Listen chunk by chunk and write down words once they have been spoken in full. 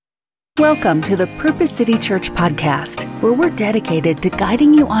Welcome to the Purpose City Church podcast, where we're dedicated to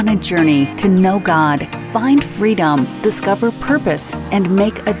guiding you on a journey to know God, find freedom, discover purpose, and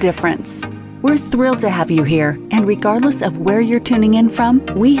make a difference. We're thrilled to have you here, and regardless of where you're tuning in from,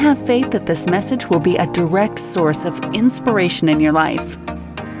 we have faith that this message will be a direct source of inspiration in your life.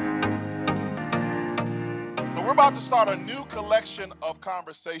 So we're about to start a new collection of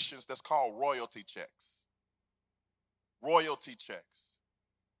conversations that's called royalty checks. Royalty checks.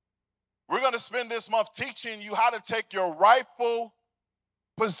 We're going to spend this month teaching you how to take your rightful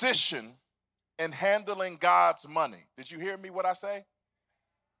position in handling God's money. Did you hear me what I say?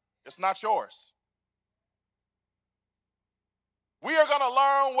 It's not yours. We are going to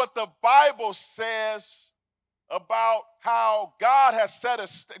learn what the Bible says about how God has set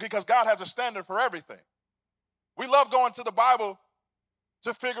because God has a standard for everything. We love going to the Bible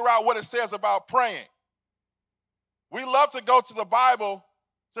to figure out what it says about praying. We love to go to the Bible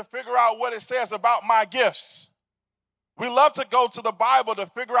to figure out what it says about my gifts. We love to go to the Bible to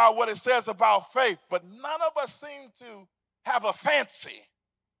figure out what it says about faith, but none of us seem to have a fancy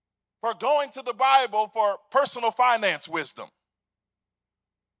for going to the Bible for personal finance wisdom.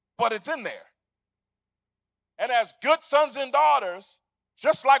 But it's in there. And as good sons and daughters,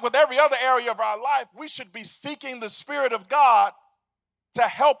 just like with every other area of our life, we should be seeking the Spirit of God to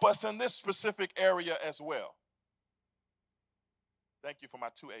help us in this specific area as well. Thank you for my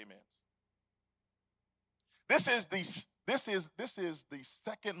 2 amens. This is the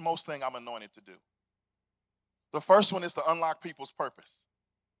second most thing I'm anointed to do. The first one is to unlock people's purpose.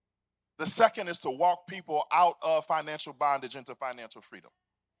 The second is to walk people out of financial bondage into financial freedom.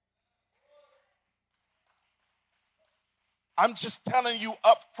 I'm just telling you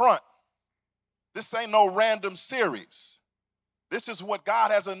up front, this ain't no random series. This is what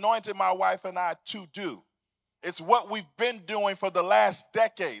God has anointed my wife and I to do. It's what we've been doing for the last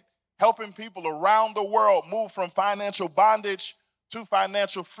decade, helping people around the world move from financial bondage to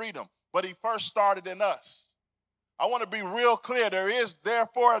financial freedom. But he first started in us. I want to be real clear. There is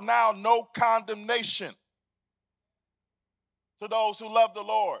therefore now no condemnation to those who love the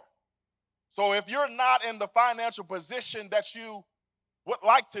Lord. So if you're not in the financial position that you would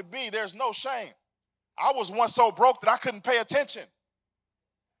like to be, there's no shame. I was once so broke that I couldn't pay attention.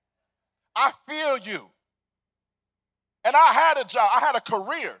 I feel you. And I had a job, I had a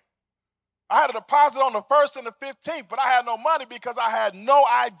career. I had a deposit on the 1st and the 15th, but I had no money because I had no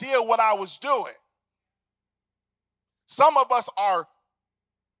idea what I was doing. Some of us are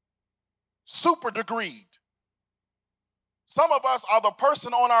super degreed. Some of us are the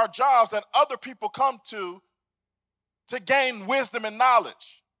person on our jobs that other people come to gain wisdom and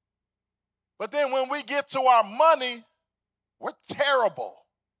knowledge. But then when we get to our money, we're terrible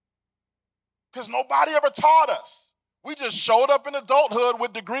because nobody ever taught us. We just showed up in adulthood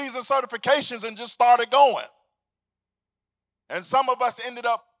with degrees and certifications and just started going. And some of us ended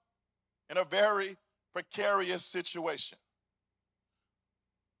up in a very precarious situation.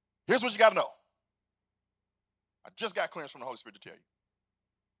 Here's what you got to know. I just got clearance from the Holy Spirit to tell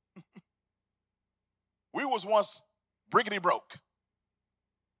you. We was once briggity broke.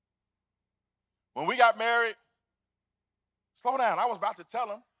 When we got married, slow down, I was about to tell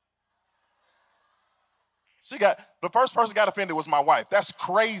him. The first person got offended was my wife. That's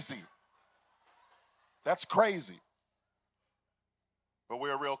crazy. That's crazy. But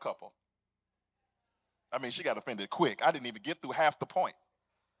we're a real couple. I mean, she got offended quick. I didn't even get through half the point.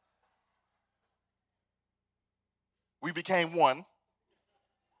 We became one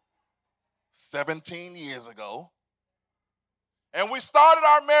 17 years ago. And we started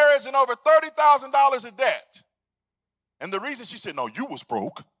our marriage in over $30,000 of debt. And the reason she said, no, you was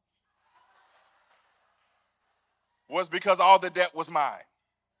broke, was because all the debt was mine.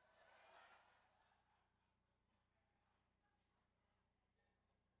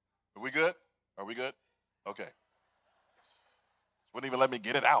 Are we good? Are we good? Okay. Wouldn't even let me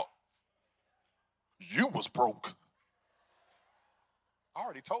get it out. You was broke. I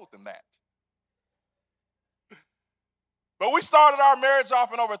already told them that. But we started our marriage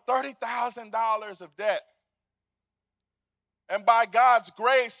off in over $30,000 of debt. And by God's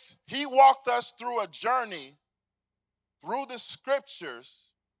grace, he walked us through a journey through the scriptures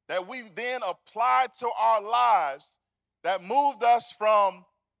that we then applied to our lives that moved us from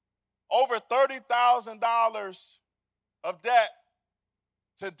over $30,000 of debt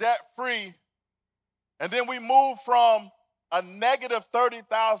to debt-free. And then we moved from a negative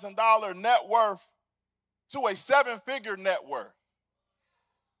 $30,000 net worth to a 7-figure net worth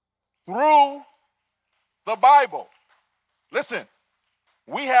through the Bible. Listen,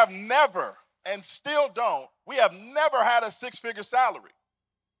 we have never and still don't, we have never had a 6-figure salary.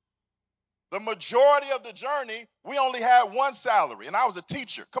 The majority of the journey, we only had one salary, and I was a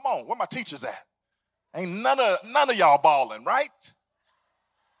teacher. Come on, where my teachers at? Ain't none of y'all balling, right?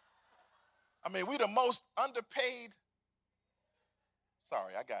 I mean, we the most underpaid.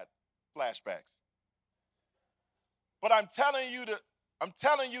 Sorry, I got flashbacks. But I'm telling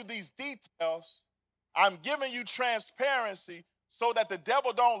you these details. I'm giving you transparency so that the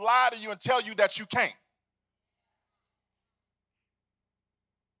devil don't lie to you and tell you that you can't.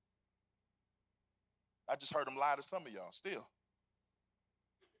 I just heard him lie to some of y'all still.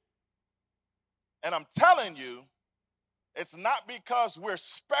 And I'm telling you, it's not because we're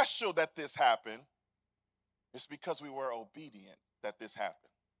special that this happened. It's because we were obedient that this happened.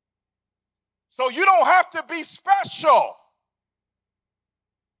 So you don't have to be special.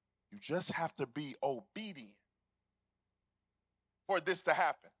 You just have to be obedient for this to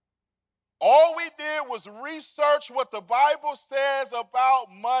happen. All we did was research what the Bible says about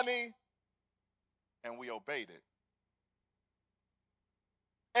money, and we obeyed it.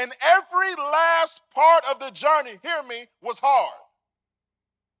 And every last part of the journey, hear me, was hard.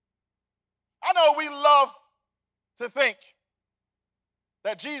 I know we love to think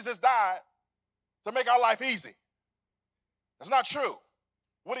that Jesus died to make our life easy. That's not true.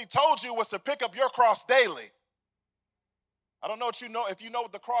 What he told you was to pick up your cross daily. I don't know if you know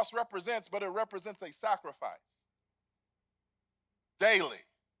what the cross represents, but it represents a sacrifice. Daily.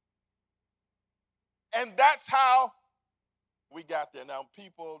 And that's how we got there. Now,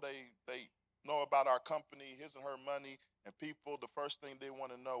 people, they know about our company, his and her money, and people, the first thing they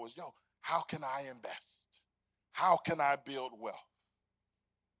want to know is, how can I invest? How can I build wealth?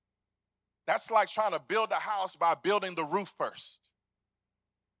 That's like trying to build a house by building the roof first.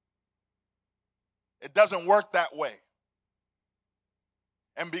 It doesn't work that way.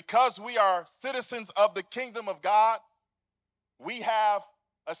 And because we are citizens of the kingdom of God, we have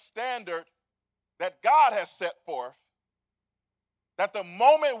a standard that God has set forth, that the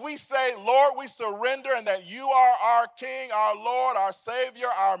moment we say, Lord, we surrender, and that you are our King, our Lord, our Savior,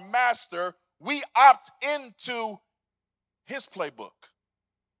 our Master, we opt into his playbook.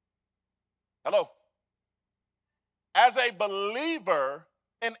 Hello? As a believer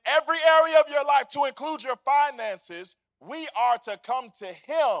in every area of your life, to include your finances, we are to come to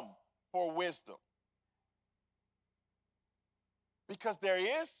him for wisdom. Because there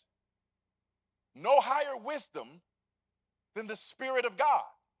is no higher wisdom than the Spirit of God.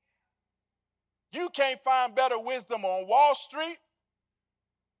 You can't find better wisdom on Wall Street.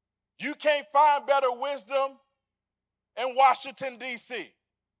 You can't find better wisdom in Washington, D.C.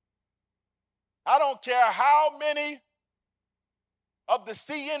 I don't care how many of the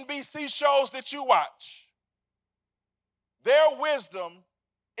CNBC shows that you watch. Their wisdom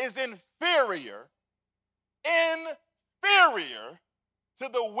is inferior to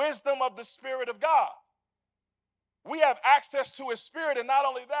the wisdom of the Spirit of God. We have access to his Spirit, and not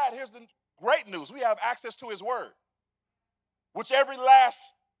only that, here's the great news. We have access to his word, which every last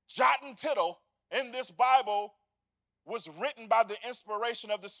jot and tittle in this Bible was written by the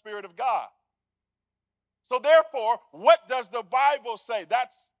inspiration of the Spirit of God. So therefore, what does the Bible say?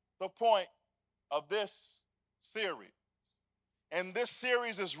 That's the point of this series. And this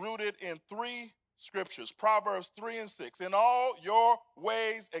series is rooted in 3 scriptures, Proverbs 3 and 6. In all your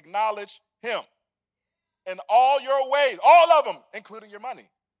ways, acknowledge him. In all your ways, all of them, including your money,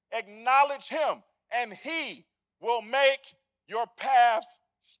 acknowledge him, and he will make your paths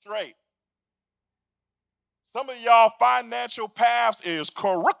straight. Some of y'all financial paths is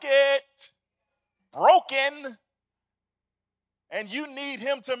crooked, broken, and you need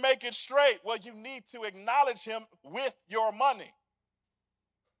him to make it straight. Well, you need to acknowledge him with your money.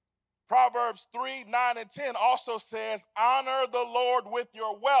 Proverbs 3, 9, and 10 also says, honor the Lord with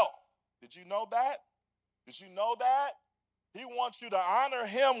your wealth. Did you know that? Did you know that? He wants you to honor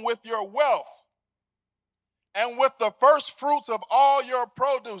him with your wealth and with the first fruits of all your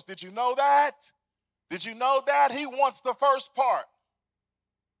produce. Did you know that? Did you know that? He wants the first part.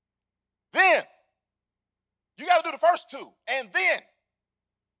 Then, you got to do the first 2. And then,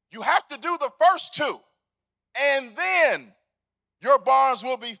 you have to do the first 2. And then, your barns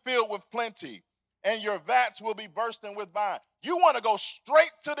will be filled with plenty, and your vats will be bursting with wine. You want to go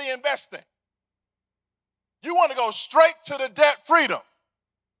straight to the investing. You want to go straight to the debt freedom.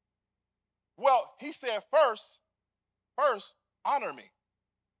 Well, he said first, honor me.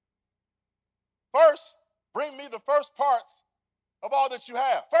 First, bring me the first parts of all that you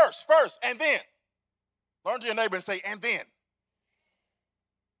have. First, and then. Turn to your neighbor and say, and then.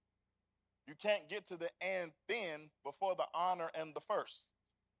 You can't get to the and then before the honor and the first.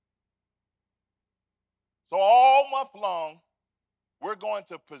 So all month long, we're going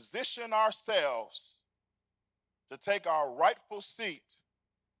to position ourselves to take our rightful seat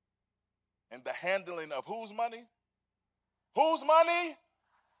in the handling of whose money? Whose money?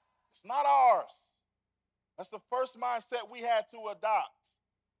 It's not ours. That's the first mindset we had to adopt.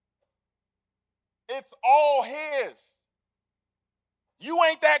 It's all his. You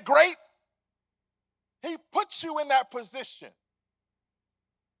ain't that great. He put you in that position.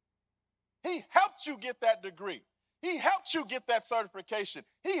 He helped you get that degree. He helped you get that certification.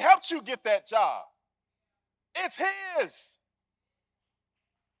 He helped you get that job. It's his.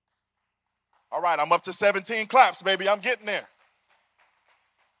 All right, I'm up to 17 claps, baby. I'm getting there.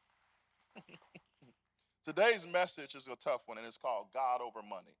 Today's message is a tough one, and it's called God over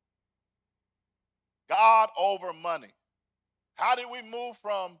money. God over money. How did we move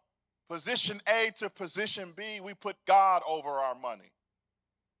from position A to position B? We put God over our money.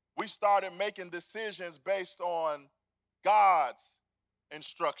 We started making decisions based on God's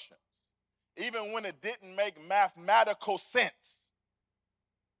instructions, even when it didn't make mathematical sense.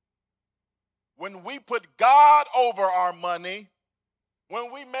 When we put God over our money,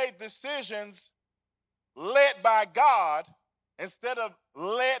 when we made decisions led by God instead of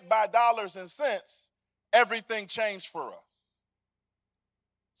led by dollars and cents, everything changed for us.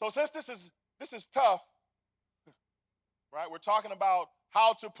 So since this is tough, right? We're talking about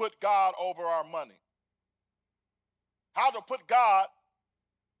how to put God over our money. How to put God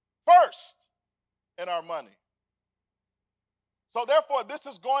first in our money. So therefore, this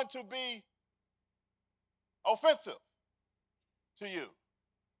is going to be offensive to you.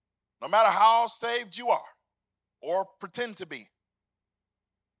 No matter how saved you are or pretend to be.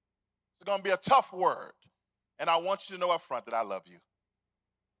 It's going to be a tough word. And I want you to know up front that I love you.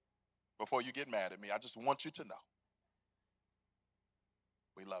 Before you get mad at me, I just want you to know.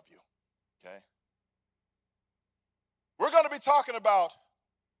 We love you, okay? We're going to be talking about,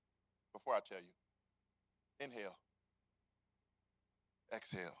 before I tell you, inhale,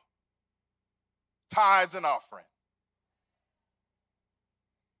 exhale, tithes and offering.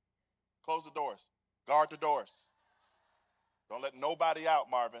 Close the doors. Guard the doors. Don't let nobody out,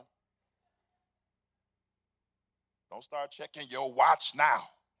 Marvin. Don't start checking your watch now.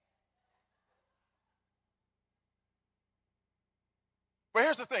 But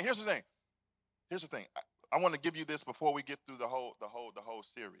here's the thing. I want to give you this before we get through the whole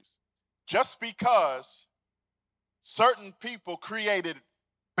series. Just because certain people created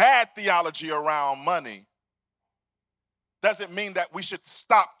bad theology around money doesn't mean that we should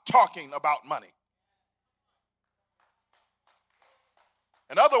stop talking about money.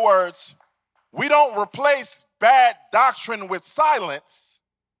 In other words, we don't replace bad doctrine with silence.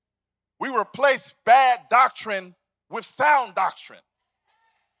 We replace bad doctrine with sound doctrine.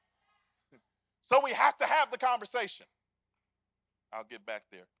 So we have to have the conversation. I'll get back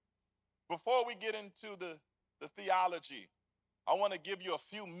there. Before we get into the theology, I want to give you a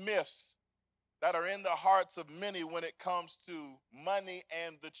few myths that are in the hearts of many when it comes to money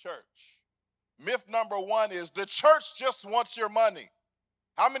and the church. Myth number one is the church just wants your money.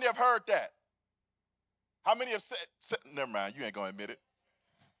 How many have heard that? How many have said never mind, you ain't going to admit it.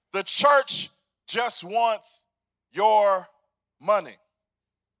 The church just wants your money.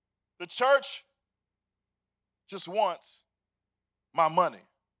 The church just wants my money.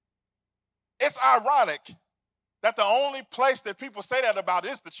 It's ironic that the only place that people say that about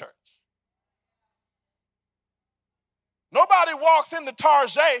is the church. Nobody walks into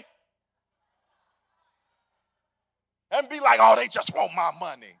Target and be like, oh, they just want my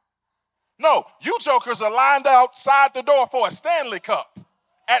money. No, you jokers are lined outside the door for a Stanley Cup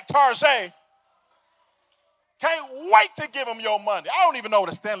at Target. Can't wait to give them your money. I don't even know what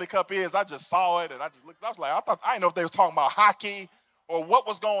a Stanley Cup is. I just saw it and I just looked. I was like, I didn't know if they was talking about hockey or what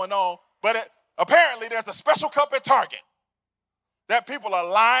was going on. But apparently there's a special cup at Target that people are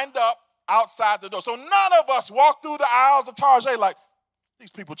lined up outside the door. So none of us walk through the aisles of Target like,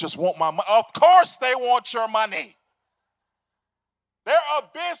 these people just want my money. Of course they want your money. They're a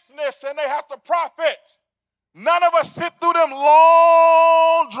business and they have to profit. None of us sit through them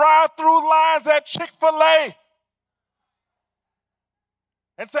long drive-through lines at Chick-fil-A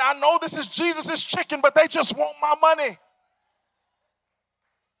and say, I know this is Jesus' chicken, but they just want my money.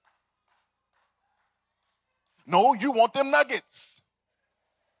 No, you want them nuggets.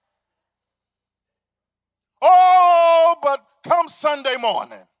 Oh, but come Sunday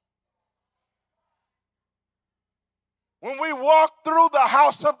morning, when we walk through the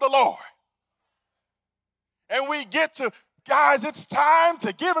house of the Lord and we get to, guys, it's time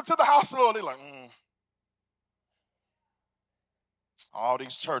to give it to the house of the Lord. They're like, all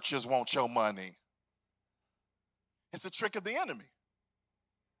these churches want your money. It's a trick of the enemy.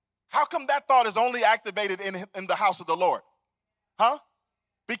 How come that thought is only activated in the house of the Lord? Huh?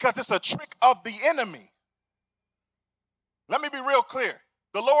 Because it's a trick of the enemy. Let me be real clear.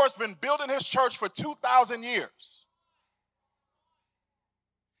 The Lord's been building his church for 2,000 years.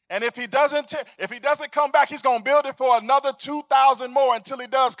 And if he doesn't come back, he's going to build it for another 2,000 more until he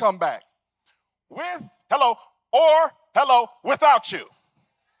does come back. Without you.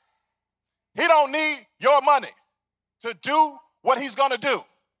 He don't need your money to do what he's going to do.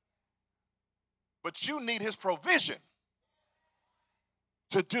 But you need his provision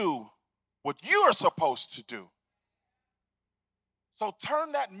to do what you are supposed to do. So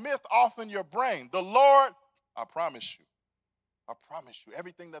turn that myth off in your brain. The Lord, I promise you,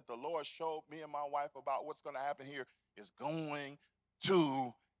 everything that the Lord showed me and my wife about what's going to happen here is going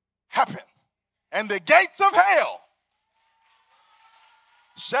to happen. And the gates of hell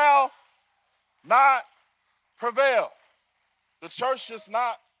shall not prevail. The church just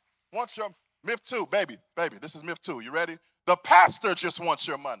not wants your myth two, baby, this is myth two. You ready? The pastor just wants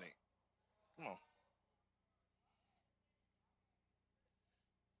your money. Come on.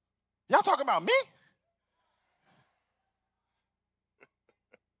 Y'all talking about me?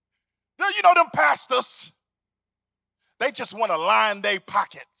 You know them pastors, they just want to line their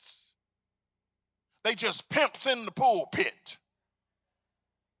pockets. They just pimps in the pulpit.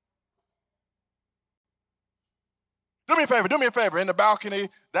 Do me a favor, in the balcony,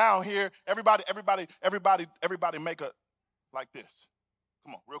 down here, everybody make a, like this.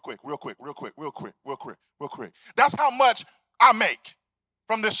 Come on, real quick. That's how much I make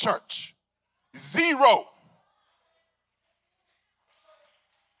from this church. 0.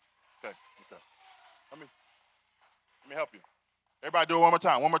 Okay. Let me help you. Everybody do it one more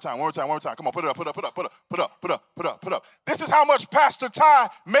time. Come on, put it up. This is how much Pastor Ty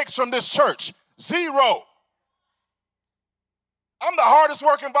makes from this church. 0. I'm the hardest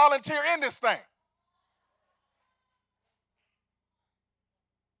working volunteer in this thing.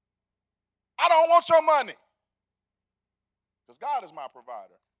 I don't want your money. Because God is my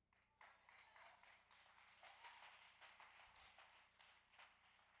provider.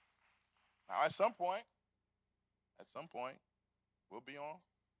 Now, at some point, we'll be on.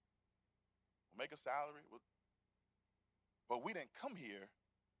 We'll make a salary. But we didn't come here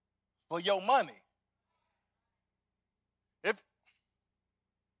for your money.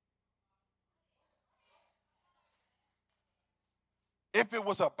 If it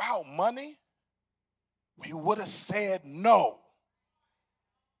was about money, we would have said no.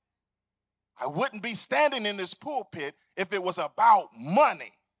 I wouldn't be standing in this pulpit if it was about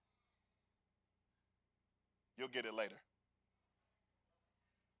money. You'll get it later.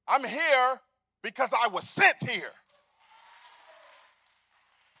 I'm here because I was sent here.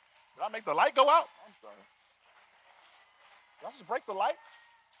 Did I make the light go out? I'm sorry. Did I just break the light?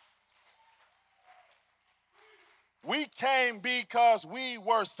 We came because we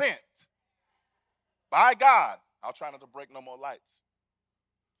were sent by God. I'll try not to break no more lights.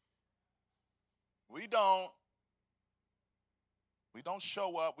 We don't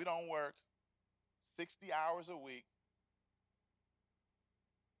show up, we don't work 60 hours a week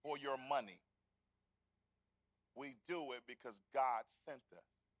for your money. We do it because God sent us.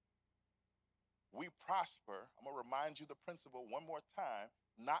 We prosper, I'm going to remind you the principle one more time,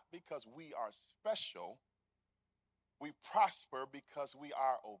 not because we are special. We prosper because we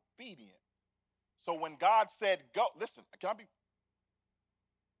are obedient. So when God said go, listen, I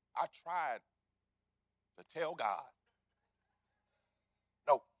tried to tell God,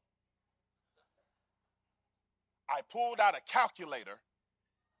 no. I pulled out a calculator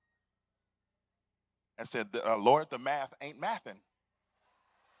and said, Lord, the math ain't mathing.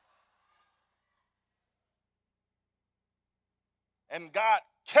 And God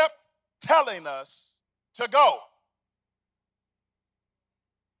kept telling us to go.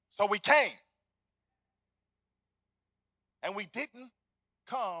 So we came. And we didn't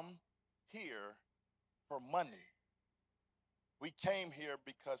come here for money. We came here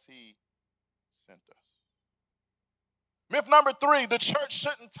because he sent us. Myth number 3, the church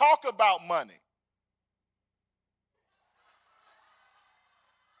shouldn't talk about money.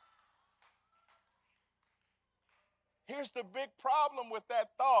 Here's the big problem with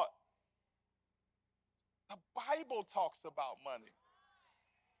that thought. The Bible talks about money.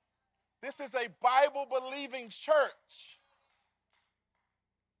 This is a Bible-believing church.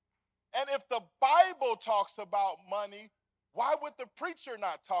 And if the Bible talks about money, why would the preacher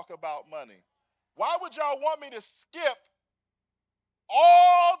not talk about money? Why would y'all want me to skip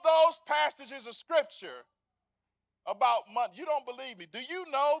all those passages of scripture about money? You don't believe me. Do you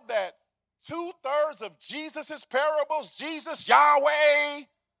know that 2/3 of Jesus' parables, Jesus, Yahweh,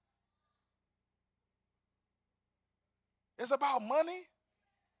 is about money?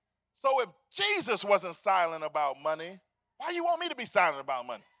 So if Jesus wasn't silent about money, why you want me to be silent about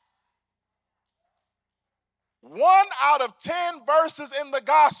money? 1 out of 10 verses in the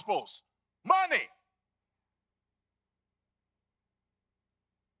Gospels, money.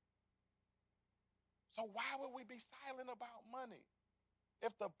 So why would we be silent about money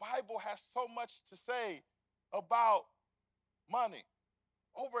if the Bible has so much to say about money?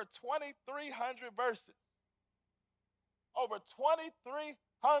 Over 2,300 verses. Over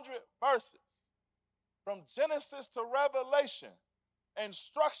 2,300 verses. From Genesis to Revelation.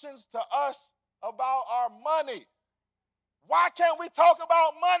 Instructions to us about our money. Why can't we talk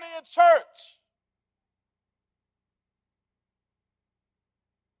about money in church?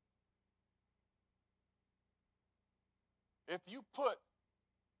 If you put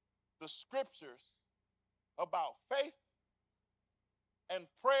the scriptures about faith and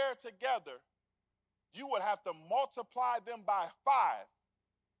prayer together, you would have to multiply them by 5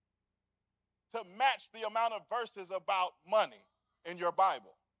 to match the amount of verses about money in your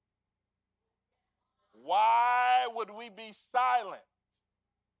Bible. Why would we be silent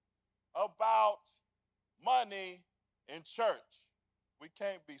about money in church? We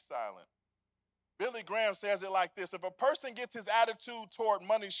can't be silent. Billy Graham says it like this: if a person gets his attitude toward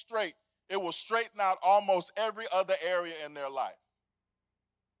money straight, it will straighten out almost every other area in their life.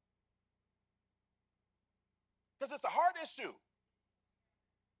 Because it's a hard issue.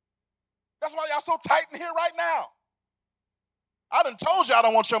 That's why y'all so tight in here right now. I done told you I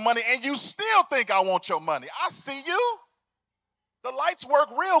don't want your money, and you still think I want your money. I see you. The lights work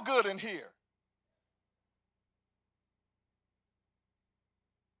real good in here.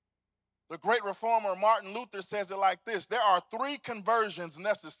 The great reformer Martin Luther says it like this: there are 3 conversions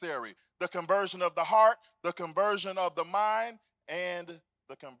necessary: the conversion of the heart, the conversion of the mind, and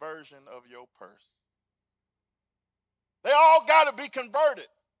the conversion of your purse. They all got to be converted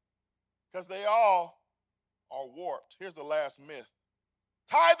because they all are warped. Here's the last myth.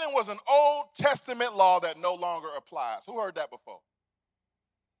 Tithing was an Old Testament law that no longer applies. Who heard that before?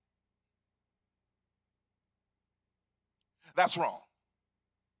 That's wrong.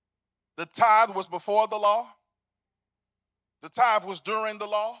 The tithe was before the law, the tithe was during the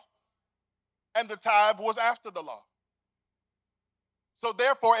law, and the tithe was after the law. So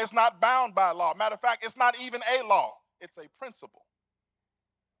therefore, it's not bound by law. Matter of fact, it's not even a law. It's a principle.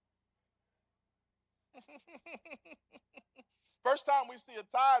 First time we see a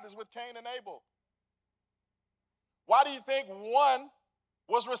tithe is with Cain and Abel. Why do you think one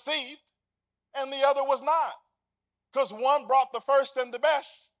was received and the other was not? Because one brought the first and the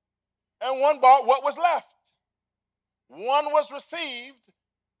best, and one brought what was left. One was received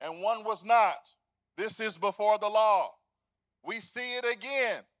and one was not. This is before the law. We see it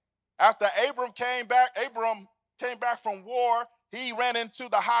again. After Abram came back from war, he ran into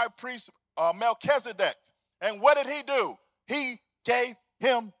the high priest Melchizedek. And what did he do? He gave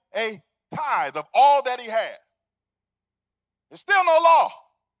him a tithe of all that he had. There's still no law.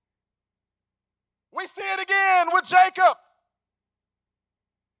 We see it again with Jacob.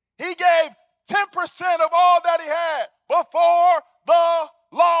 He gave 10% of all that he had before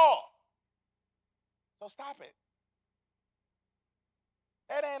the law. So stop it.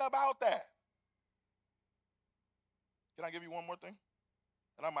 It ain't about that. Can I give you one more thing?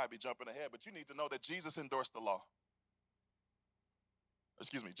 And I might be jumping ahead, but you need to know that Jesus endorsed the law.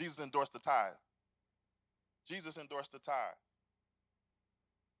 Jesus endorsed the tithe. Jesus endorsed the tithe.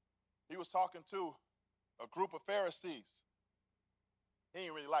 He was talking to a group of Pharisees. He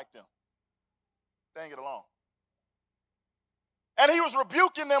didn't really like them. They didn't get along. And he was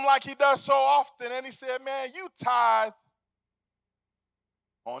rebuking them like he does so often. And he said, man, you tithe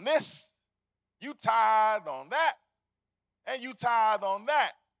on this, you tithe on that, and you tithe on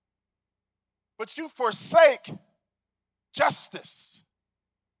that. But you forsake justice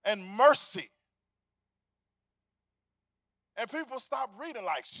and mercy. And people stopped reading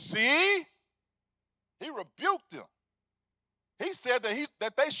like, see? He rebuked them. He said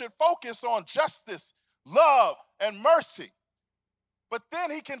that they should focus on justice, love, and mercy. But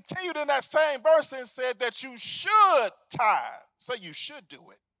then he continued in that same verse and said that you should tithe. So you should do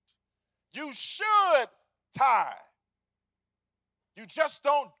it. You should tithe. You just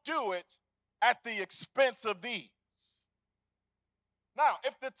don't do it at the expense of these. Now,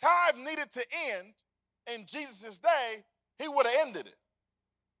 if the tithe needed to end in Jesus' day, he would have ended it.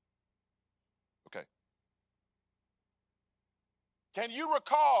 Okay. Can you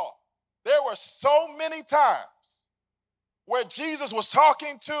recall there were so many times where Jesus was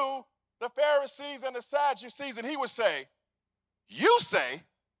talking to the Pharisees and the Sadducees, and he would say, you say,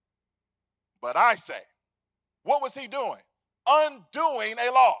 but I say. What was he doing? undoing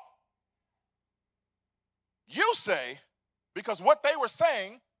a law. You say, because what they were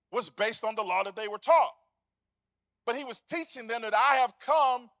saying was based on the law that they were taught. But he was teaching them that I have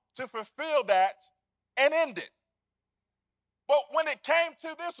come to fulfill that and end it. But when it came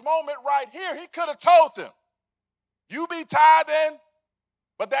to this moment right here, he could have told them, you be tithing,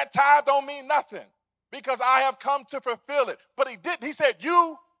 but that tithe don't mean nothing because I have come to fulfill it. But he didn't. He said,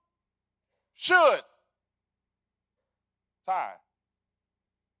 you should tithe.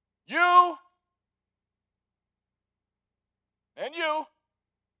 You and you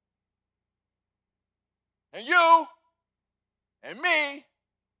and you and me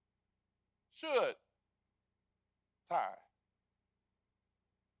should tithe.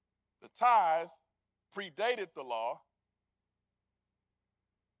 The tithe predated the law,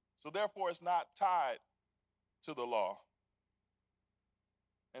 so therefore it's not tied to the law.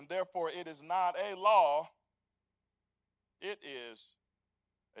 And therefore it is not a law, it is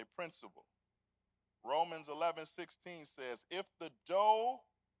a principle. Romans 11:16 says, if the dough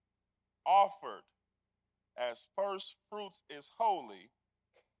offered as first fruits is holy,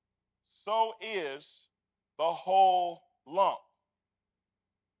 so is the whole lump.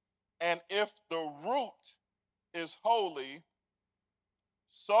 And if the root is holy,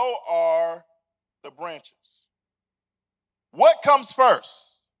 so are the branches. What comes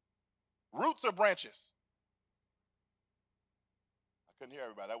first? Roots or branches? I couldn't hear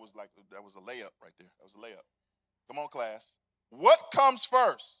everybody. That was a layup right there. That was a layup. Come on, class. What comes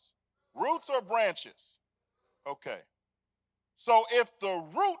first? Roots or branches? Okay. So if the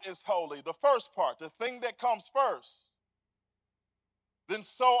root is holy, the first part, the thing that comes first, then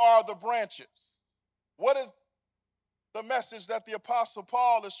so are the branches. What is the message that the Apostle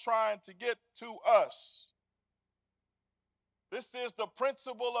Paul is trying to get to us? This is the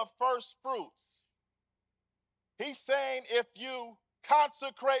principle of first fruits. He's saying if you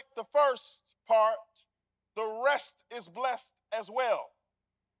consecrate the first part, the rest is blessed as well.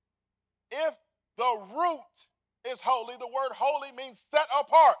 If the root is holy, the word holy means set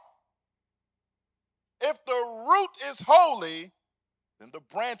apart. If the root is holy, then the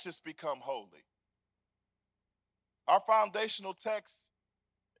branches become holy. Our foundational text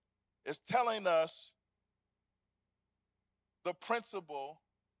is telling us the principle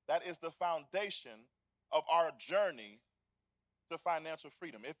that is the foundation of our journey to financial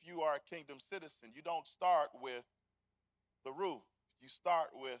freedom. If you are a kingdom citizen, you don't start with the roof. You start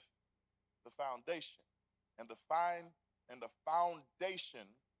with the foundation. And the foundation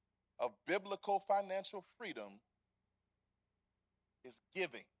of biblical financial freedom is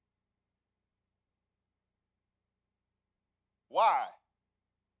giving. Why?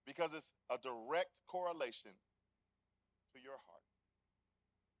 Because it's a direct correlation to your heart.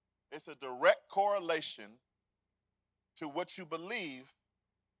 It's a direct correlation to what you believe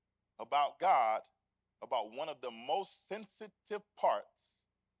about God, about one of the most sensitive parts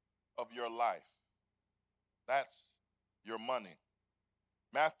of your life. That's your money.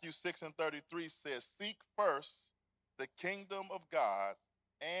 Matthew 6:33 says, seek first the kingdom of God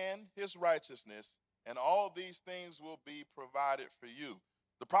and his righteousness, and all these things will be provided for you.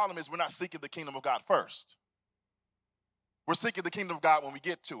 The problem is we're not seeking the kingdom of God first. We're seeking the kingdom of God when we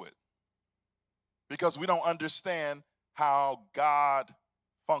get to it because we don't understand how God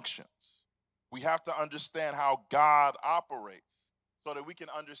functions. We have to understand how God operates so that we can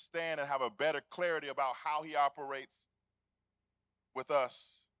understand and have a better clarity about how he operates with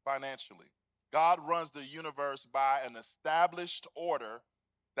us financially. God runs the universe by an established order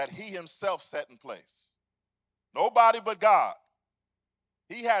that he himself set in place. Nobody but God.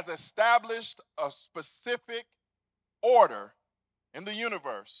 He has established a specific order in the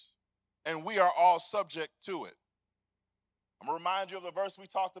universe, and we are all subject to it. I'm going to remind you of the verse we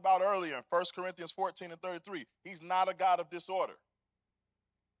talked about earlier in 1 Corinthians 14:33. He's not a God of disorder.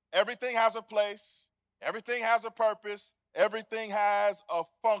 Everything has a place. Everything has a purpose. Everything has a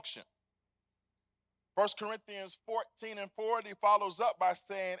function. 1 Corinthians 14:40 follows up by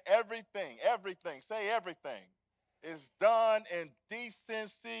saying everything, say everything, is done in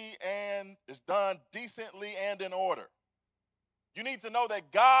decency and is done decently and in order. You need to know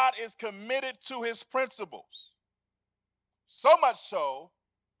that God is committed to his principles. So much so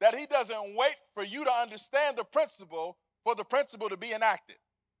that he doesn't wait for you to understand the principle for the principle to be enacted.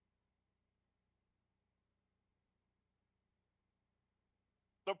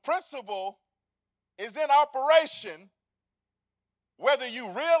 The principle is in operation whether you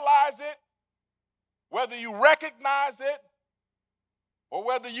realize it, whether you recognize it, or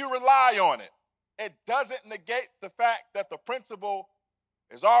whether you rely on it. It doesn't negate the fact that the principle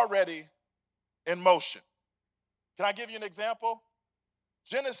is already in motion. Can I give you an example?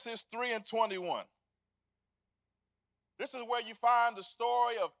 Genesis 3:21. This is where you find the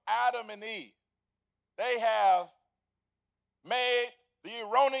story of Adam and Eve. They have made the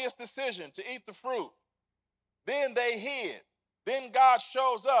erroneous decision to eat the fruit. Then they hid. Then God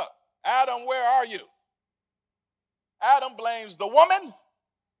shows up. Adam, where are you? Adam blames the woman.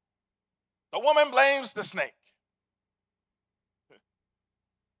 The woman blames the snake.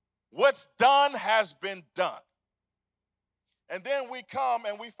 What's done has been done. And then we come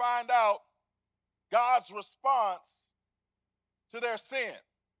and we find out God's response to their sin.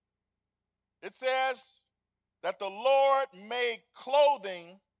 It says that the Lord made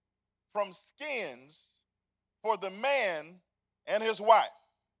clothing from skins for the man and his wife,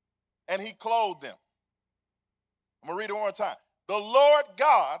 and he clothed them. I'm going to read it one more time. The Lord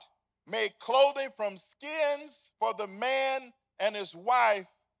God made clothing from skins for the man and his wife,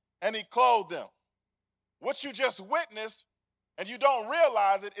 and he clothed them. What you just witnessed, and you don't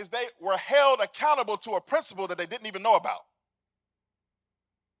realize it, is they were held accountable to a principle that they didn't even know about.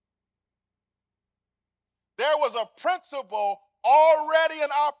 There was a principle already in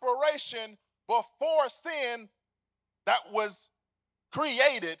operation before sin that was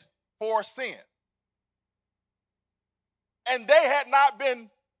created for sin. And they had not been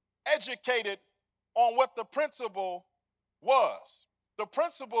educated on what the principle was. The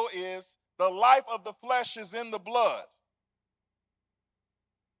principle is the life of the flesh is in the blood.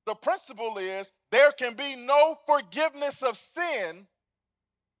 The principle is there can be no forgiveness of sin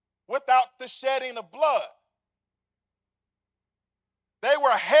without the shedding of blood. They were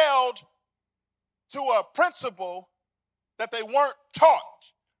held to a principle that they weren't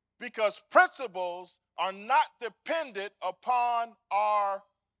taught, because principles are not dependent upon our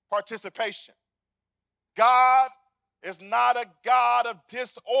participation. God is not a God of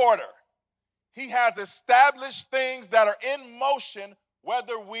disorder. He has established things that are in motion,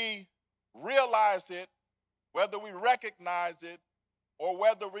 whether we realize it, whether we recognize it, or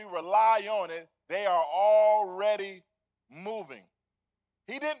whether we rely on it. They are already moving.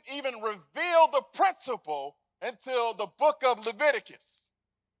 He didn't even reveal the principle until the book of Leviticus.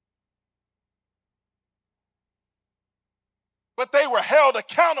 But they were held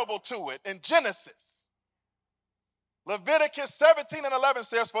accountable to it in Genesis. Leviticus 17:11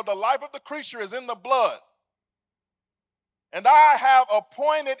 says, "For the life of the creature is in the blood, and I have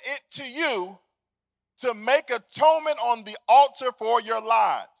appointed it to you to make atonement on the altar for your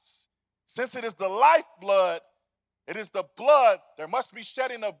lives. Since it is the lifeblood, it is the blood, there must be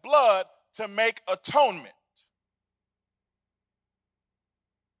shedding of blood to make atonement."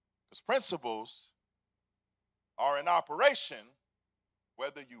 Because principles are in operation,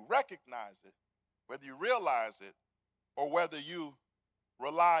 whether you recognize it, whether you realize it, or whether you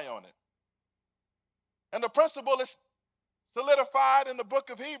rely on it. And the principle is solidified in the book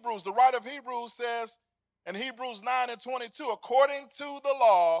of Hebrews. The writer of Hebrews says in Hebrews 9:22, according to the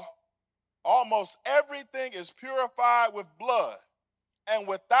law, almost everything is purified with blood, and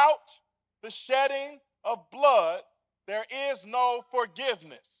without the shedding of blood, there is no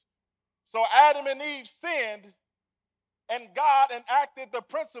forgiveness. So Adam and Eve sinned, and God enacted the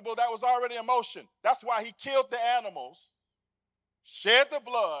principle that was already in motion. That's why he killed the animals, shed the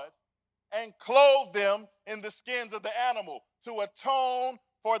blood, and clothed them in the skins of the animal to atone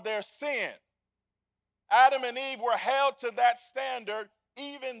for their sin. Adam and Eve were held to that standard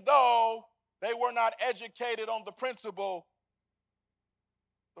even though they were not educated on the principle.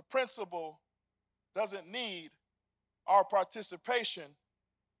 The principle doesn't need our participation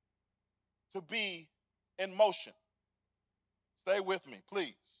to be in motion. Stay with me,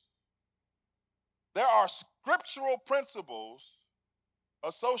 please. There are scriptural principles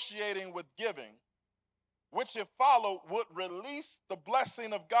associating with giving, which if followed would release the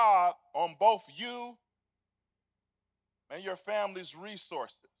blessing of God on both you and your family's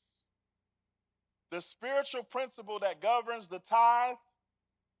resources. The spiritual principle that governs the tithe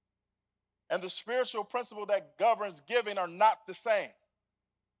and the spiritual principle that governs giving are not the same.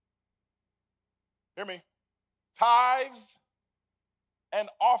 Hear me? Tithes and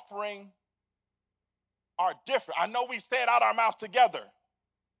offering are different. I know we say it out our mouth together,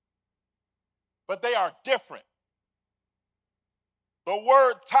 but they are different. The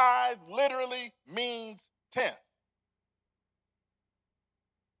word tithe literally means tenth.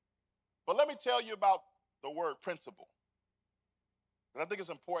 But let me tell you about the word principle. And I think it's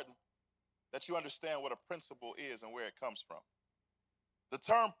important that you understand what a principle is and where it comes from. The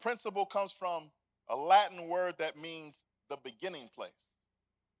term principle comes from a Latin word that means the beginning place,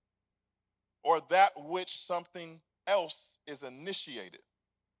 or that which something else is initiated.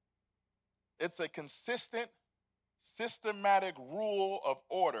 It's a consistent, systematic rule of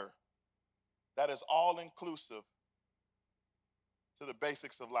order that is all inclusive to the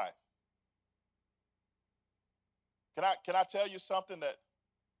basics of life. Can I tell you something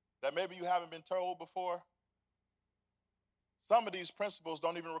that maybe you haven't been told before? Some of these principles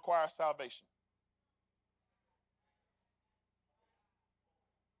don't even require salvation.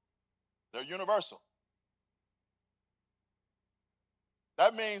 They're universal.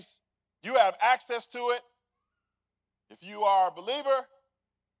 That means you have access to it if you are a believer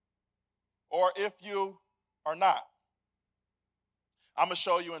or if you are not. I'm going to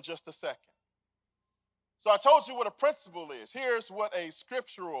show you in just a second. So I told you what a principle is. Here's what a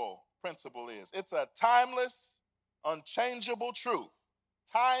scriptural principle is. It's a timeless, unchangeable truth.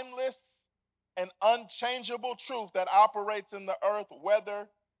 Timeless and unchangeable truth that operates in the earth whether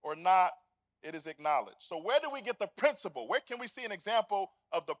or not it is acknowledged. So where do we get the principle? Where can we see an example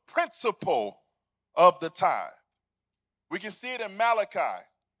of the principle of the tithe? We can see it in Malachi,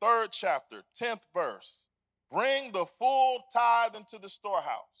 3rd chapter, 10th verse. Bring the full tithe into the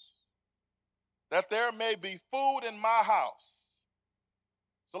storehouse, that there may be food in my house.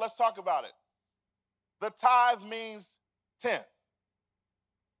 So let's talk about it. The tithe means tenth.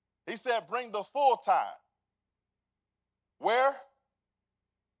 He said, bring the full tithe. Where?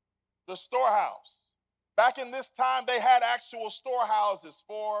 The storehouse. Back in this time, they had actual storehouses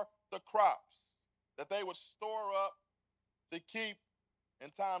for the crops that they would store up to keep in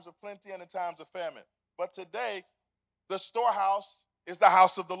times of plenty and in times of famine. But today, the storehouse is the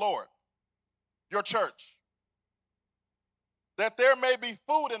house of the Lord, your church. That there may be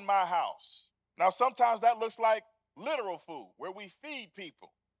food in my house. Now, sometimes that looks like literal food, where we feed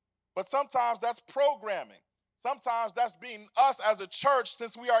people. But sometimes that's programming. Sometimes that's being us as a church,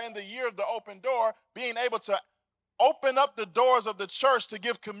 since we are in the year of the open door, being able to open up the doors of the church to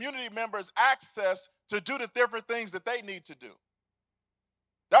give community members access to do the different things that they need to do.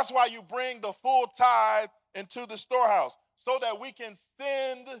 That's why you bring the full tithe into the storehouse, so that we can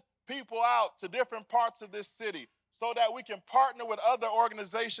send people out to different parts of this city, so that we can partner with other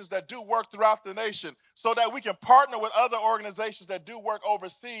organizations that do work throughout the nation, so that we can partner with other organizations that do work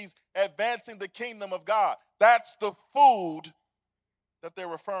overseas, advancing the kingdom of God. That's the food that they're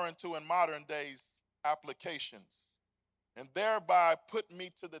referring to in modern days applications, and thereby put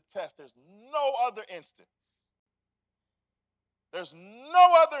me to the test. There's no other instance. There's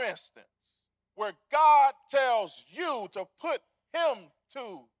no other instance where God tells you to put him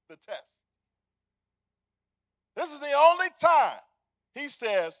to the test. This is the only time he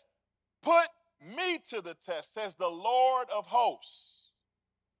says, put me to the test, says the Lord of hosts.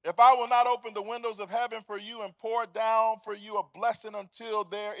 If I will not open the windows of heaven for you and pour down for you a blessing until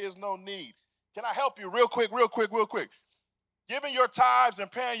there is no need. Can I help you real quick? Giving your tithes and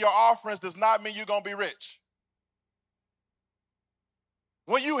paying your offerings does not mean you're going to be rich.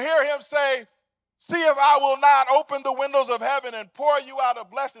 When you hear him say, see if I will not open the windows of heaven and pour you out a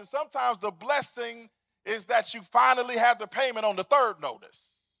blessing, sometimes the blessing is that you finally have the payment on the third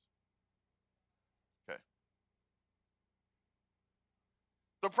notice. Okay.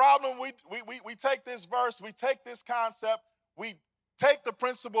 The problem, we take this verse, we take this concept, we take the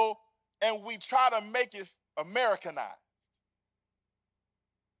principle, and we try to make it Americanized.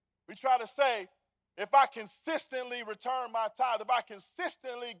 We try to say, if I consistently return my tithe, if I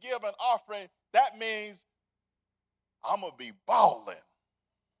consistently give an offering, that means I'm going to be balling.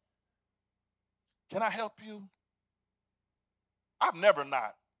 Can I help you? I've never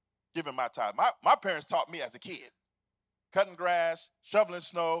not given my tithe. My parents taught me as a kid, cutting grass, shoveling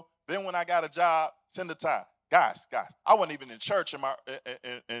snow. Then when I got a job, send the tithe. Guys, I wasn't even in church in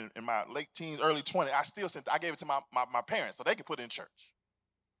my late teens, early 20s. I gave it to my parents so they could put it in church,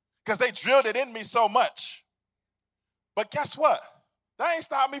 because they drilled it in me so much. But guess what? That ain't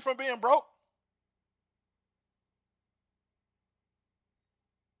stopped me from being broke.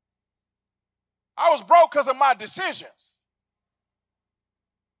 I was broke because of my decisions.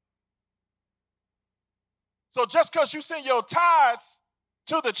 So just because you send your tithes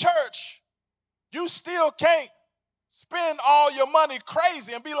to the church, you still can't spend all your money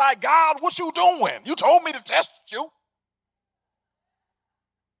crazy and be like, God, what you doing? You told me to test you.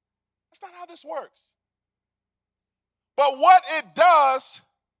 That's not how this works. But what it does,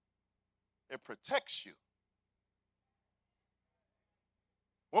 it protects you.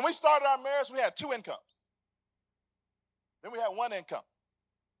 When we started our marriage, we had 2 incomes. Then we had 1 income.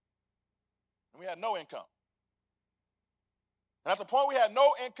 And we had no income. And at the point we had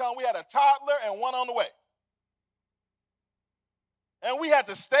no income, we had a toddler and 1 on the way. And we had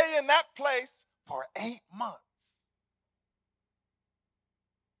to stay in that place for 8 months.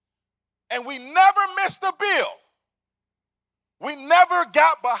 And we never missed a bill. We never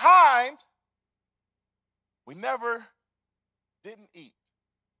got behind. We never didn't eat.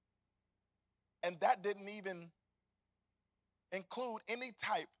 And that didn't even include any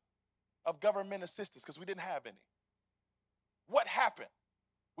type of government assistance because we didn't have any. What happened?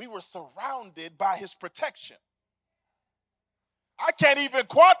 We were surrounded by his protection. I can't even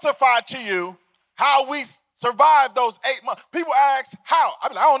quantify to you how we survived those 8 months. People ask, how? I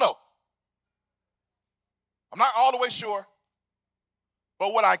don't know. I'm not all the way sure.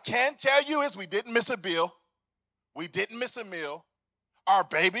 But what I can tell you is we didn't miss a bill. We didn't miss a meal. Our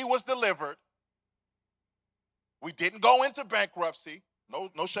baby was delivered. We didn't go into bankruptcy.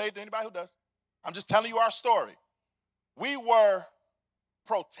 No shade to anybody who does. I'm just telling you our story. We were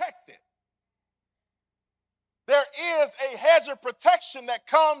protected. There is a hedge of protection that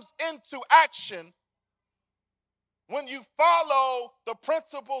comes into action when you follow the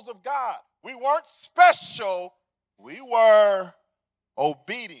principles of God. We weren't special, we were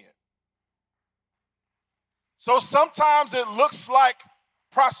obedient. So sometimes it looks like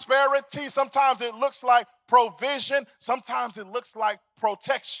prosperity, sometimes it looks like provision, sometimes it looks like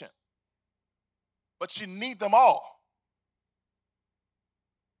protection. But you need them all.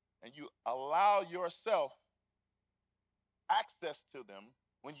 And you allow yourself access to them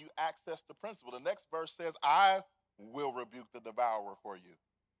when you access the principle. The next verse says, I will rebuke the devourer for you.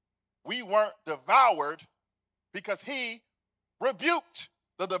 We weren't devoured because he rebuked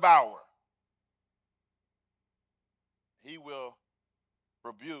the devourer. He will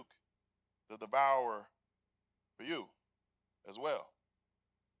rebuke the devourer for you as well.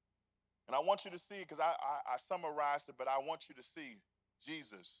 And I want you to see, because I summarized it, but I want you to see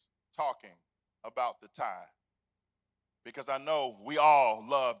Jesus talking about the tithe. Because I know we all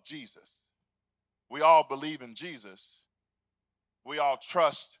love Jesus. We all believe in Jesus. We all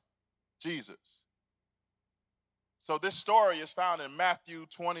trust Jesus. So this story is found in Matthew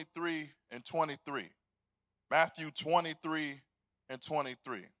 23 and 23. Matthew 23 and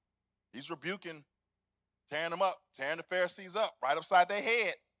 23. He's rebuking, tearing them up, tearing the Pharisees up right upside their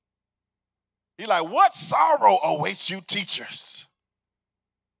head. He's like, what sorrow awaits you teachers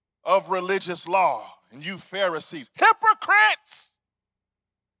of religious law and you Pharisees, hypocrites!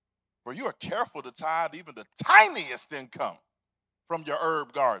 For you are careful to tithe even the tiniest income from your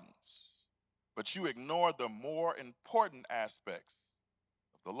herb gardens, but you ignore the more important aspects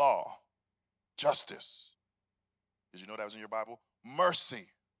of the law. Justice. Did you know that was in your Bible? Mercy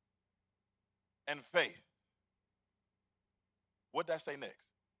and faith. What did I say next?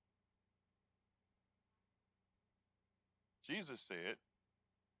 Jesus said,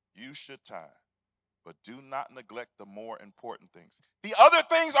 you should tithe, but do not neglect the more important things. The other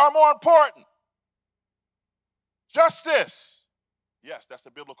things are more important. Justice. Yes, that's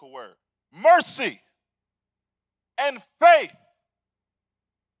a biblical word. Mercy and faith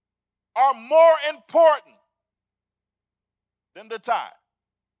are more important than the tithe.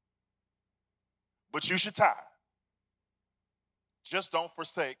 But you should tithe. Just don't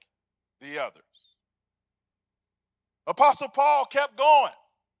forsake the others. Apostle Paul kept going.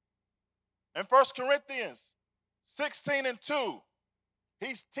 In 1 Corinthians 16 and 2,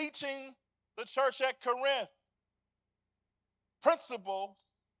 he's teaching the church at Corinth principles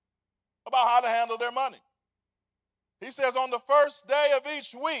about how to handle their money. He says on the first day of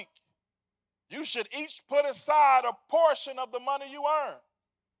each week, you should each put aside a portion of the money you earn.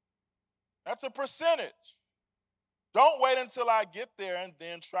 That's a percentage. Don't wait until I get there and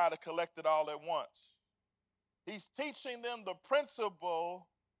then try to collect it all at once. He's teaching them the principle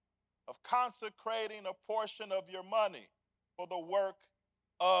of consecrating a portion of your money for the work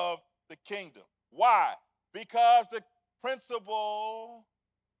of the kingdom. Why? Because the principle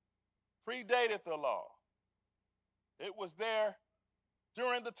predated the law. It was there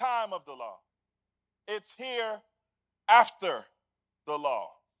during the time of the law. It's here after the law.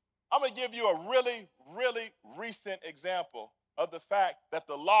 I'm going to give you a really, really recent example of the fact that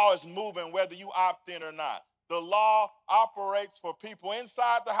the law is moving whether you opt in or not. The law operates for people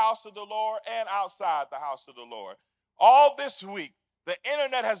inside the house of the Lord and outside the house of the Lord. All this week, the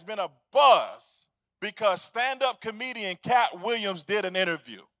internet has been a buzz because stand-up comedian Cat Williams did an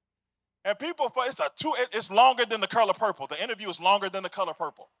interview. And people, it's longer than The Color Purple. The interview is longer than The Color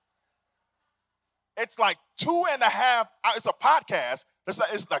Purple. It's like 2.5, it's a podcast.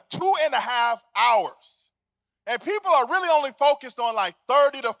 It's like 2.5 hours. And people are really only focused on like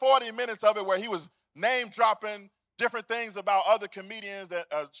 30 to 40 minutes of it where he was name dropping different things about other comedians, that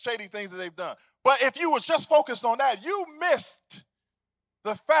shady things that they've done. But if you were just focused on that, you missed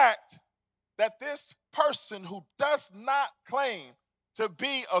the fact that this person who does not claim to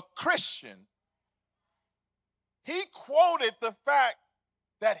be a Christian he quoted the fact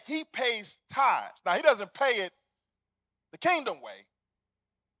that he pays tithes. Now, he doesn't pay it the kingdom way.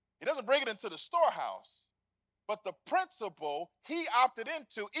 He doesn't bring it into the storehouse. But the principle he opted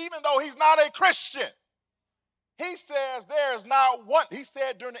into, even though he's not a Christian, he says there is not one. He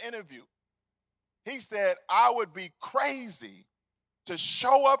said during the interview, he said, I would be crazy to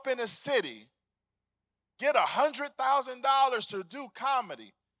show up in a city, get $100,000 to do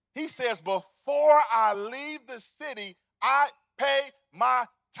comedy. He says, before I leave the city, I pay my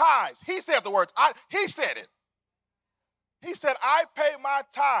tithes. He said the words. He said it. He said, I pay my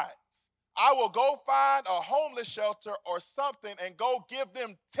tithes. I will go find a homeless shelter or something and go give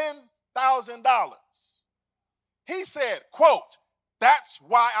them $10,000. He said, quote, that's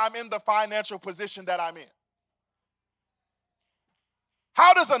why I'm in the financial position that I'm in.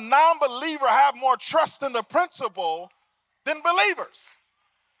 How does a non-believer have more trust in the principle than believers?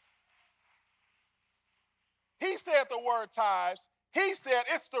 He said the word tithes. He said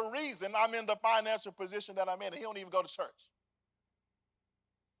it's the reason I'm in the financial position that I'm in, and he don't even go to church.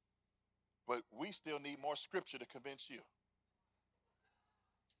 But we still need more scripture to convince you.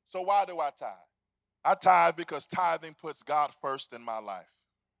 So why do I tithe? I tithe because tithing puts God first in my life.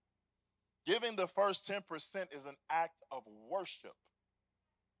 Giving the first 10% is an act of worship.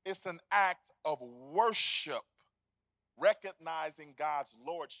 It's an act of worship, recognizing God's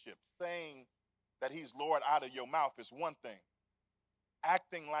lordship. Saying that he's Lord out of your mouth is one thing.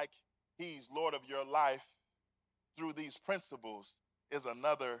 Acting like he's Lord of your life through these principles is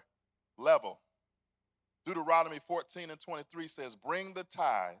another level. Deuteronomy 14:23 says, bring the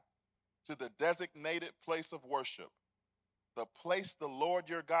tithe to the designated place of worship, the place the Lord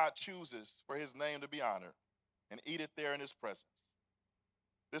your God chooses for his name to be honored, and eat it there in his presence.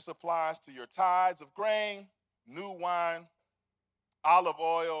 This applies to your tithes of grain, new wine, olive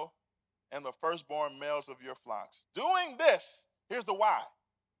oil, and the firstborn males of your flocks. Doing this, here's the why.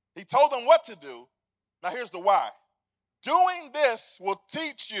 He told them what to do. Now here's the why. Doing this will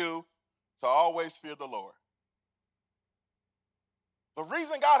teach you to always fear the Lord. The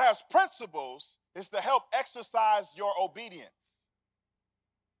reason God has principles is to help exercise your obedience.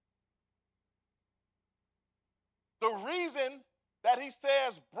 The reason that he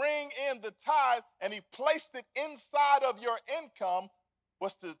says bring in the tithe and he placed it inside of your income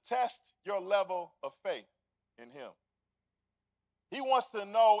was to test your level of faith in him. He wants to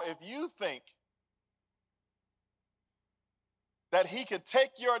know if you think that he could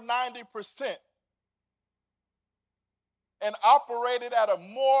take your 90% and operate it at a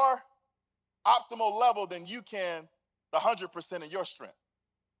more optimal level than you can the 100% in your strength.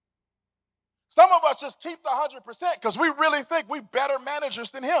 Some of us just keep the 100% because we really think we're better managers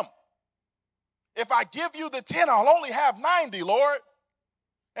than him. If I give you the 10, I'll only have 90, Lord.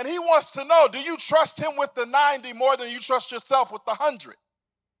 And he wants to know, do you trust him with the 90 more than you trust yourself with the 100?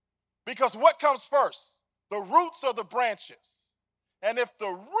 Because what comes first? The roots or the branches? And if the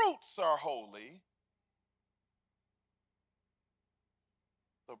roots are holy,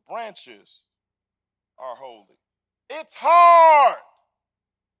 the branches are holy. It's hard.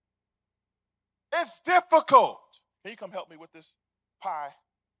 It's difficult. Can you come help me with this pie?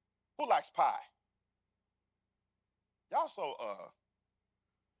 Who likes pie? Y'all so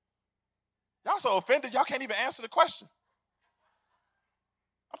offended, y'all can't even answer the question.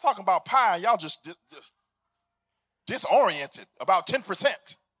 I'm talking about pie, y'all just disoriented about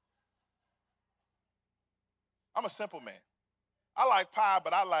 10%. I'm a simple man. I like pie,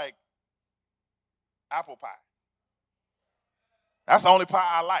 but I like apple pie. That's the only pie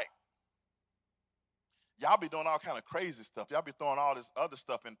I like. Y'all be doing all kind of crazy stuff. Y'all be throwing all this other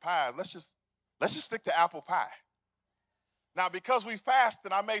stuff in pies. Let's just stick to apple pie. Now, because we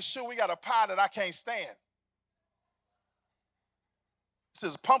fasted, I made sure we got a pie that I can't stand.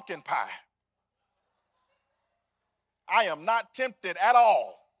 This is pumpkin pie. I am not tempted at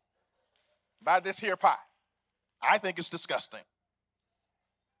all by this here pie. I think it's disgusting.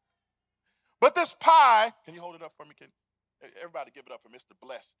 But this pie, can you hold it up for me? Can everybody give it up for Mr.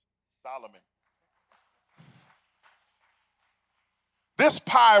 Blessed Solomon? This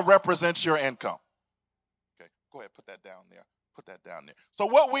pie represents your income. Okay, go ahead, put that down there. Put that down there. So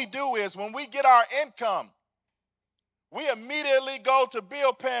what we do is when we get our income, we immediately go to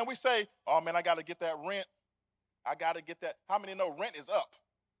bill paying. We say, oh man, I got to get that rent. I got to get that. How many know rent is up?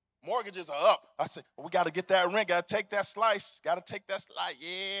 Mortgages are up. I said, we got to get that rent. Got to take that slice. Got to take that slice.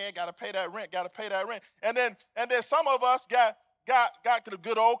 Yeah, got to pay that rent. Got to pay that rent. And then some of us got the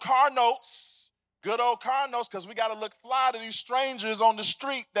good old car notes. Good old car notes because we got to look fly to these strangers on the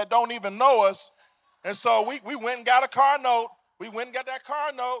street that don't even know us. And so we went and got a car note. We went and got that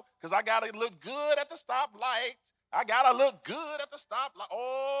car note because I got to look good at the stoplight. I got to look good at the stoplight.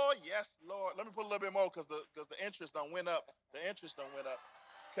 Oh, yes, Lord. Let me put a little bit more because the interest done went up. The interest done went up.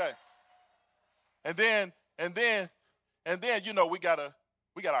 Okay. And then, you know, we got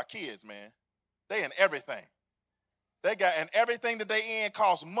our kids, man. They in everything. And everything that they in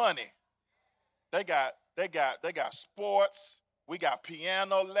costs money. They got sports. We got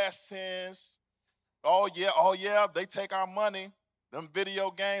piano lessons. Oh yeah, they take our money. Them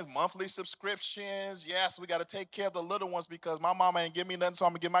video games, monthly subscriptions. Yes, we got to take care of the little ones because my mama ain't give me nothing, so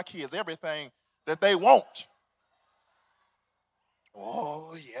I'm gonna give my kids everything that they want.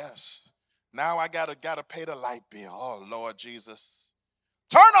 Oh yes. Now I gotta pay the light bill. Oh Lord Jesus.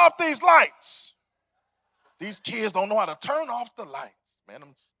 Turn off these lights. These kids don't know how to turn off the lights. Man,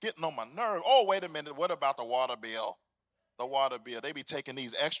 I'm getting on my nerve. Oh, wait a minute. What about the water bill? The water bill. They be taking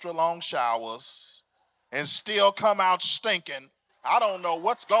these extra long showers and still come out stinking. I don't know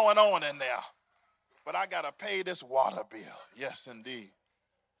what's going on in there, but I got to pay this water bill. Yes, indeed.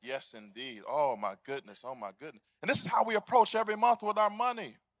 Yes, indeed. Oh, my goodness. Oh, my goodness. And this is how we approach every month with our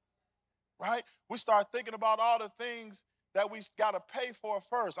money, right? We start thinking about all the things that we got to pay for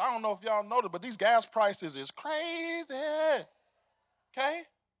first. I don't know if y'all noticed, but these gas prices is crazy, okay?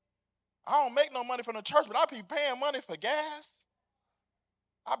 I don't make no money from the church, but I be paying money for gas.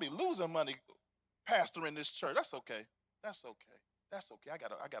 I be losing money pastoring this church. That's okay. That's okay. That's okay. I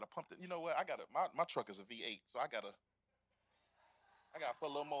gotta pump it. You know what? My truck is a V8, so I gotta put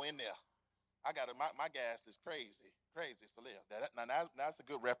a little more in there. My gas is crazy to live. Now that's a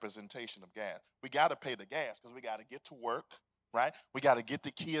good representation of gas. We gotta pay the gas because we gotta get to work, right? We gotta get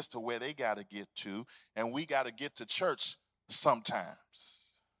the kids to where they gotta get to, and we gotta get to church sometimes.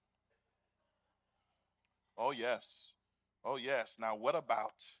 Oh yes. Oh yes. Now what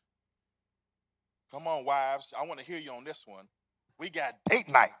about? Come on, wives. I want to hear you on this one. We got date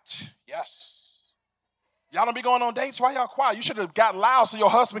night. Yes. Y'all don't be going on dates. Why y'all quiet? You should have got loud so your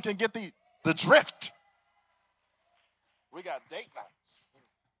husband can get the drift. We got date nights.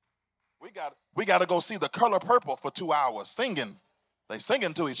 We got to go see The Color Purple for 2 hours singing. They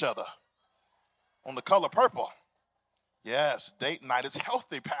singing to each other on The Color Purple. Yes, date night. It's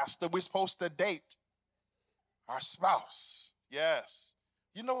healthy, Pastor. We're supposed to date our spouse. Yes.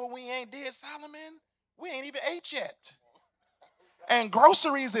 You know what we ain't did, Solomon? We ain't even ate yet. And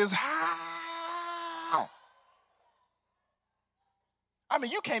groceries is high. I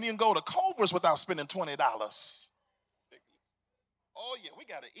mean, you can't even go to Culver's without spending $20. Oh, yeah, we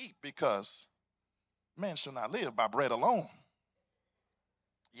got to eat because man shall not live by bread alone.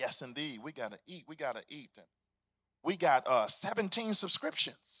 Yes, indeed. We got to eat. We got to eat. We got 17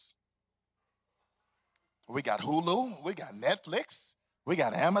 subscriptions. We got Hulu. We got Netflix. We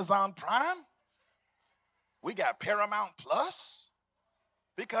got Amazon Prime. We got Paramount Plus.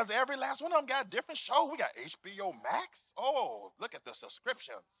 Because every last one of them got a different show. We got HBO Max. Oh, look at the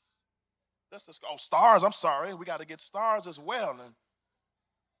subscriptions. Stars. I'm sorry. We got to get Stars as well.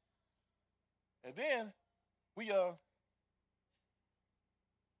 And then we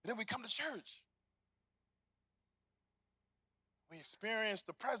come to church. We experience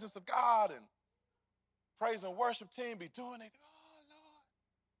the presence of God, and praise and worship team be doing it. Oh,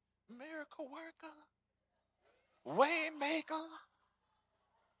 Lord, miracle worker, way maker,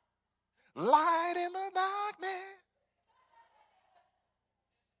 light in the darkness.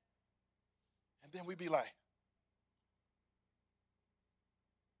 And then we be like,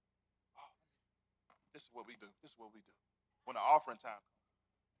 oh, this is what we do. This is what we do. When the offering time comes.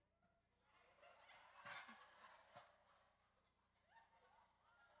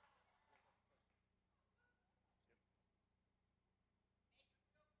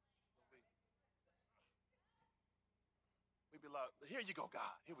 We be like, here you go, God.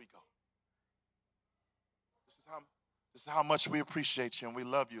 Here we go. This is how much we appreciate you and we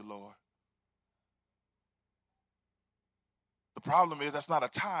love you, Lord. The problem is that's not a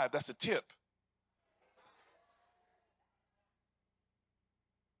tithe, that's a tip.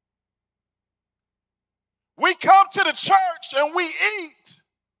 We come to the church and we eat,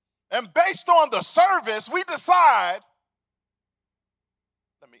 and based on the service, we decide,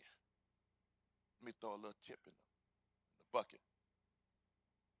 let me throw a little tip in the bucket.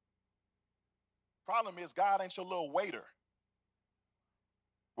 Problem is God ain't your little waiter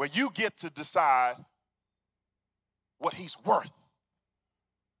where you get to decide what he's worth.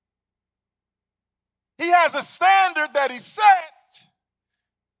 He has a standard that he set.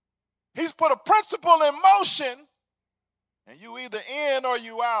 He's put a principle in motion, and you either in or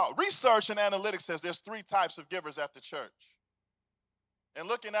you out. Research and analytics says there's 3 types of givers at the church. And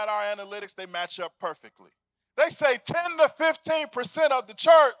looking at our analytics, they match up perfectly. They say 10 to 15% of the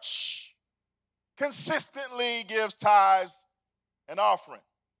church consistently gives tithes and offering.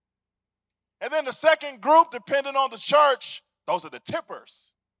 And then the second group, depending on the church, those are the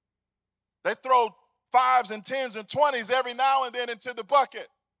tippers. They throw 5s and 10s and 20s every now and then into the bucket.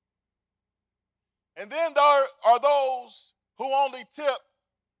 And then there are those who only tip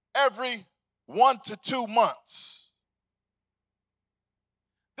every 1 to 2 months.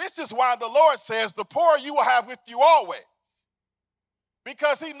 This is why the Lord says, the poor you will have with you always.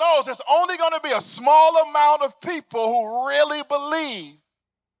 Because he knows there's only going to be a small amount of people who really believe,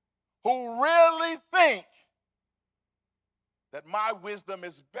 who really think that my wisdom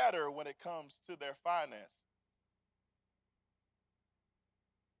is better when it comes to their finances.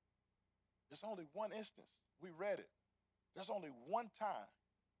 There's only one instance. We read it. There's only one time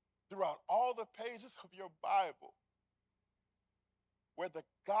throughout all the pages of your Bible where the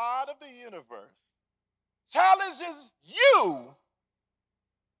God of the universe challenges you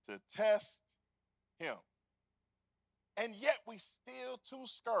to test him. And yet we still too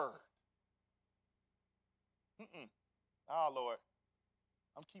scared. Oh, Lord,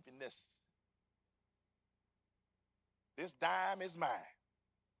 I'm keeping this. This dime is mine.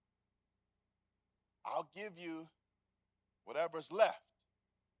 I'll give you whatever's left.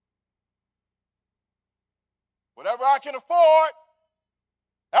 Whatever I can afford,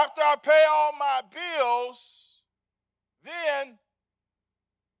 after I pay all my bills, then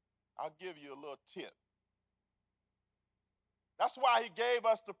I'll give you a little tip. That's why he gave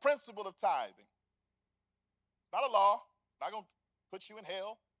us the principle of tithing. It's not a law. Not going to put you in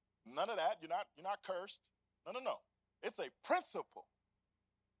hell. None of that. You're not cursed. No. It's a principle.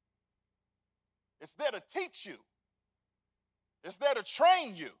 It's there to teach you. It's there to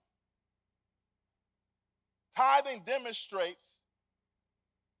train you. Tithing demonstrates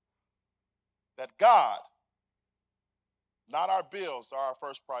that God, not our bills, are our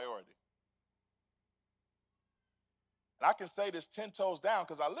first priority. And I can say this 10 toes down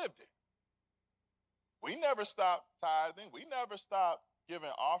because I lived it. We never stopped tithing. We never stopped giving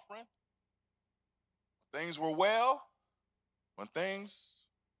offering. Things were well, when things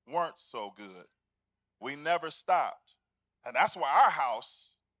weren't so good. We never stopped. And that's why our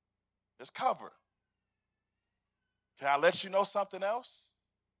house is covered. Can I let you know something else?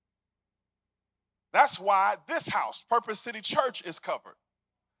 That's why this house, Purpose City Church, is covered.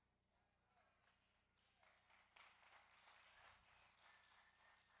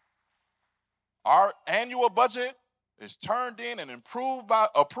 Our annual budget is turned in and approved by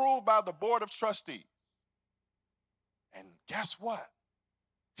the Board of Trustees. And guess what?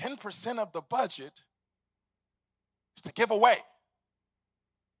 10% of the budget is to give away.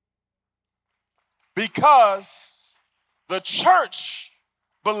 Because the church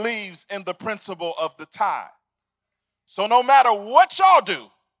believes in the principle of the tithe. So no matter what y'all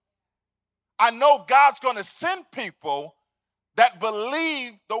do, I know God's going to send people that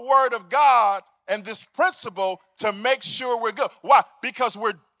believe the word of God and this principle to make sure we're good. Why? Because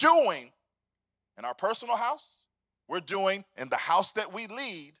we're doing in our personal house, we're doing in the house that we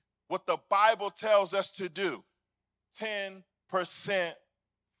lead what the Bible tells us to do. 10%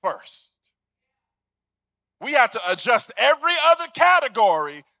 first. We have to adjust every other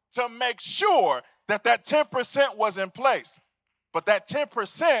category to make sure that 10% was in place. But that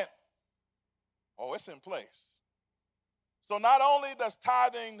 10%, it's in place. So not only does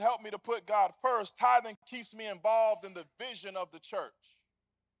tithing help me to put God first, tithing keeps me involved in the vision of the church.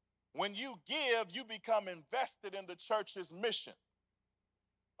 When you give, you become invested in the church's mission.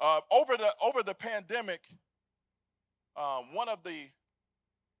 Over the pandemic, one of the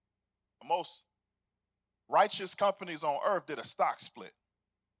most righteous companies on earth did a stock split.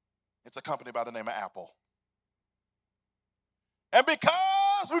 It's a company by the name of Apple. And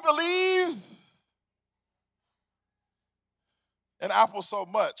because we believe in Apple so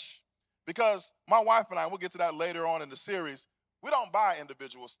much, because my wife and I, we'll get to that later on in the series, we don't buy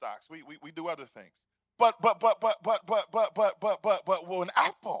individual stocks. We do other things. But when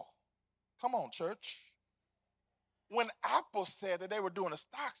Apple, come on, church. When Apple said that they were doing a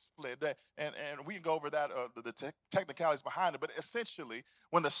stock split, and we can go over that, the technicalities behind it, but essentially,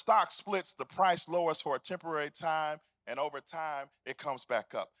 when the stock splits, the price lowers for a temporary time, and over time, it comes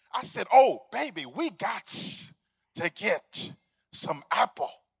back up. I said, oh, baby, we got to get some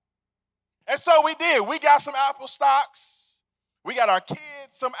Apple. And so we did. We got some Apple stocks. We got our kids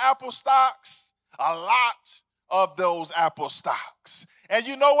some Apple stocks, a lot of those Apple stocks. And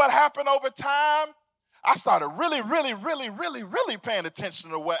you know what happened over time? I started really paying attention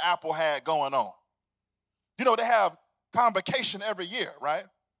to what Apple had going on. You know, they have convocation every year, right?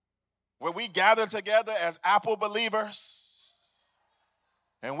 where we gather together as Apple believers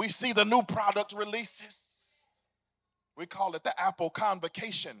and we see the new product releases. We call it the Apple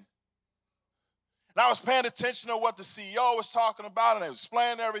Convocation. And I was paying attention to what the CEO was talking about, and they was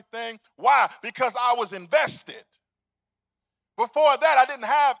explaining everything. Why? Because I was invested. Before that, I didn't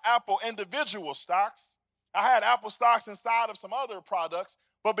have Apple individual stocks. I had Apple stocks inside of some other products.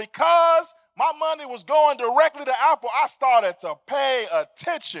 But because my money was going directly to Apple, I started to pay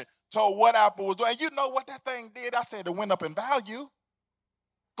attention to what Apple was doing. And you know what that thing did? I said it went up in value.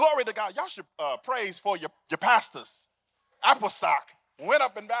 Glory to God. Y'all should praise for your pastors. Apple stock went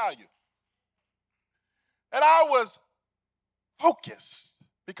up in value. And I was focused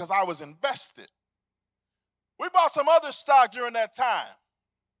because I was invested. We bought some other stock during that time,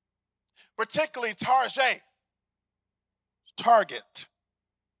 particularly Target.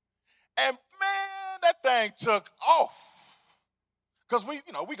 And man, that thing took off. Because we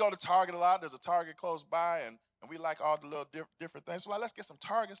go to Target a lot. There's a Target close by, and we like all the little different things. So like, let's get some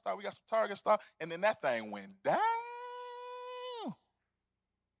Target stock. We got some Target stock. And then that thing went down.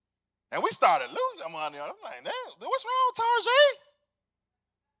 And we started losing money on it. I'm like, what's wrong with Target?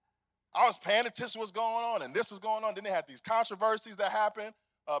 I was paying attention to what's going on, and this was going on. Then they had these controversies that happened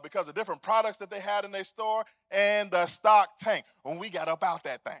because of different products that they had in their store, and the stock tanked when we got up out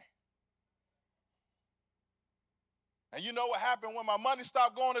that thing. And you know what happened when my money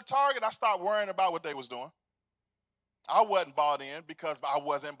stopped going to Target? I stopped worrying about what they was doing. I wasn't bought in because I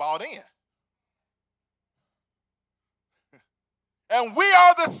wasn't bought in. And we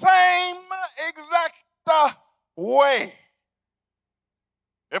are the same exact way.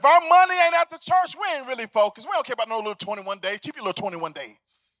 If our money ain't at the church, we ain't really focused. We don't care about no little 21 days. Keep your little 21 days.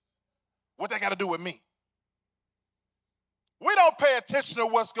 What they got to do with me? We don't pay attention to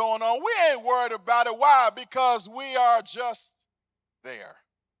what's going on. We ain't worried about it. Why? Because we are just there.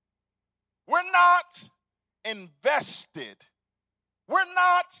 We're not invested. We're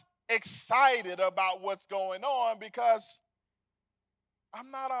not excited about what's going on because I'm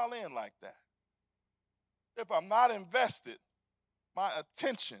not all in like that. If I'm not invested, my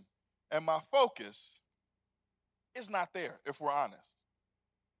attention and my focus is not there, if we're honest.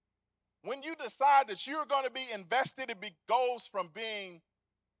 When you decide that you're going to be invested, it goes from being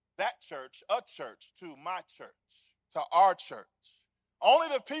that church, a church, to my church, to our church. Only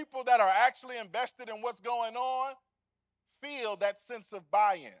the people that are actually invested in what's going on feel that sense of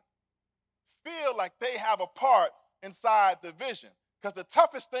buy-in, feel like they have a part inside the vision. Because the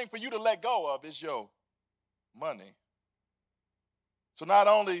toughest thing for you to let go of is your money. So not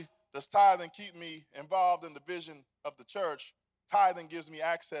only does tithing keep me involved in the vision of the church, tithing gives me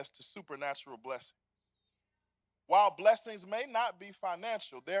access to supernatural blessings. While blessings may not be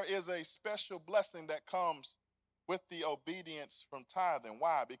financial, there is a special blessing that comes with the obedience from tithing.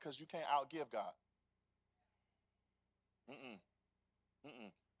 Why? Because you can't outgive God.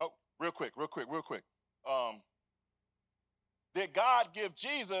 Oh, real quick. Did God give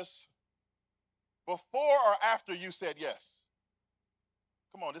Jesus before or after you said yes?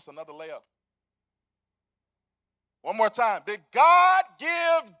 Come on, this is another layup. One more time. Did God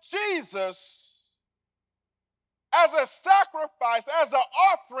give Jesus as a sacrifice, as an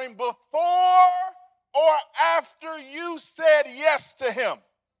offering before or after you said yes to him?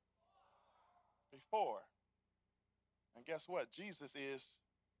 Before. And guess what? Jesus is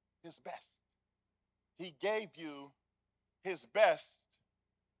his best. He gave you his best.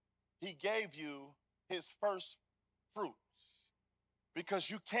 He gave you his first fruits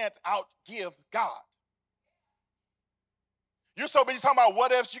because you can't outgive God. You're so busy talking about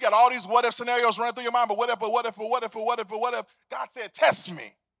what ifs. You got all these what if scenarios running through your mind, but what if. God said, test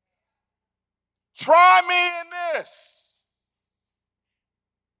me. Try me in this.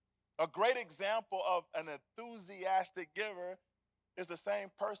 A great example of an enthusiastic giver is the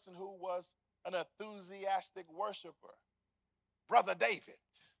same person who was an enthusiastic worshiper. Brother David,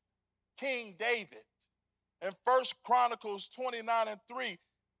 King David. In 1 Chronicles 29:3,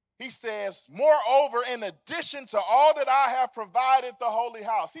 he says, moreover, in addition to all that I have provided the holy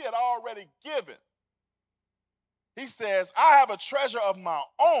house, he had already given. He says, I have a treasure of my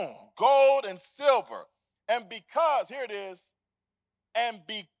own, gold and silver. And because, here it is, and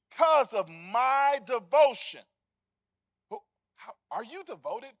because of my devotion. Are you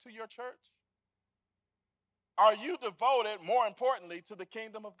devoted to your church? Are you devoted, more importantly, to the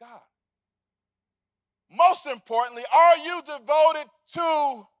kingdom of God? Most importantly, are you devoted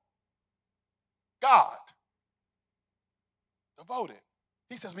to God? Devoted.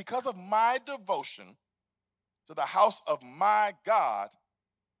 He says, because of my devotion to the house of my God,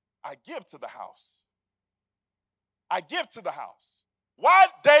 I give to the house. I give to the house. Why,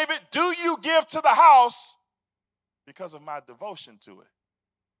 David, do you give to the house? Because of my devotion to it.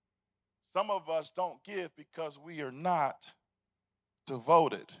 Some of us don't give because we are not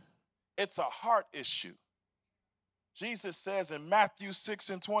devoted. It's a heart issue. Jesus says in Matthew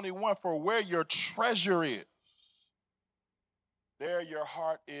 6:21, for where your treasure is, there your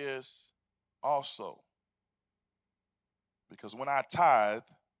heart is also. Because when I tithe,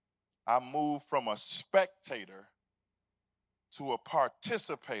 I move from a spectator to a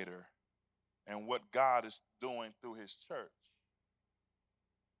participator in what God is doing through his church.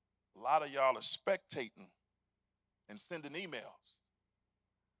 A lot of y'all are spectating and sending emails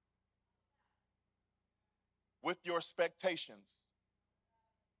with your expectations.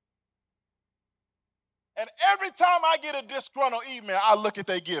 And every time I get a disgruntled email, I look at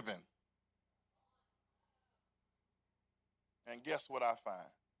their giving. And guess what I find?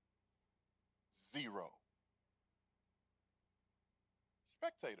 Zero.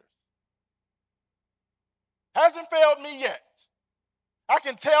 Spectators. Hasn't failed me yet. I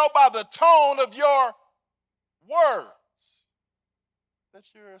can tell by the tone of your words that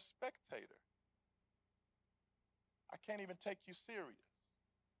you're a spectator. I can't even take you serious.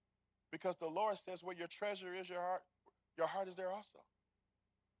 Because the Lord says where your treasure is, your heart is there also.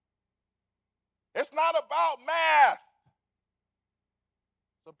 It's not about math.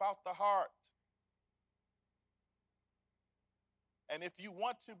 It's about the heart. And if you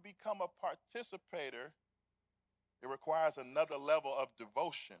want to become a participator, it requires another level of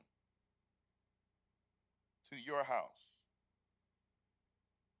devotion to your house.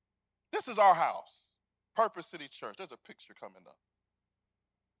 This is our house, Purpose City Church. There's a picture coming up.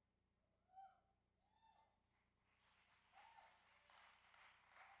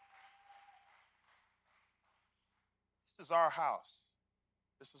 This is our house.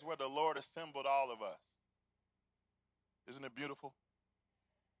 This is where the Lord assembled all of us. Isn't it beautiful?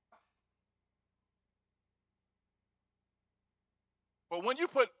 But when you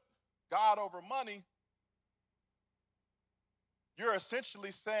put God over money, you're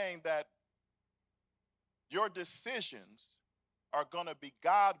essentially saying that your decisions are going to be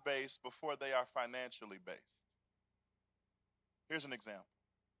God-based before they are financially based. Here's an example.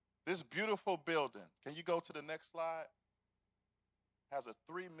 This beautiful building, can you go to the next slide? Has a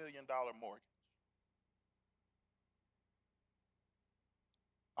 $3 million mortgage.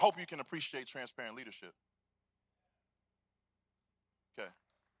 I hope you can appreciate transparent leadership. Okay.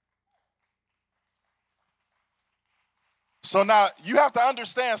 So now you have to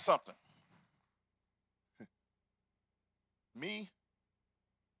understand something. Me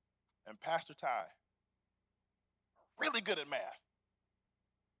and Pastor Ty are really good at math.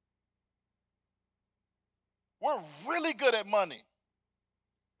 We're really good at money.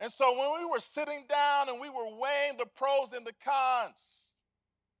 And so when we were sitting down and we were weighing the pros and the cons,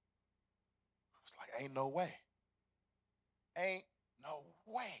 it was like, ain't no way. Ain't no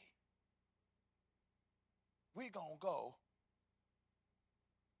way. We gonna go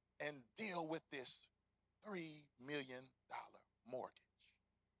and deal with this $3 million mortgage.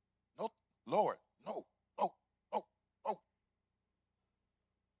 No, Lord, no, no, no, no.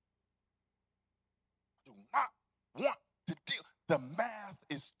 I do not want to deal. The math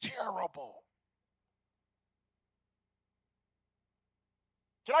is terrible.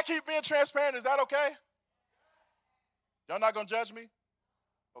 Can I keep being transparent? Is that okay? Y'all not gonna judge me?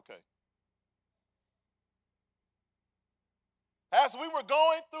 Okay. As we were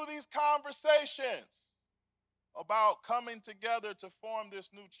going through these conversations about coming together to form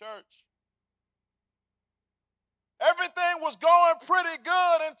this new church, everything was going pretty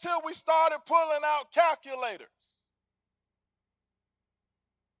good until we started pulling out calculators.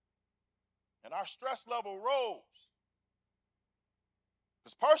 And our stress level rose.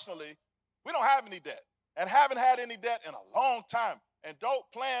 Because personally, we don't have any debt and haven't had any debt in a long time and don't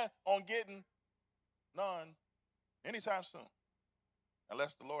plan on getting none anytime soon.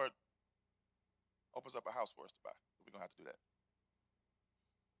 Unless the Lord opens up a house for us to buy. We're going to have to do that.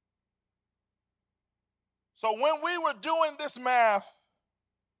 So when we were doing this math,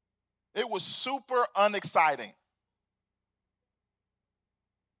 it was super unexciting.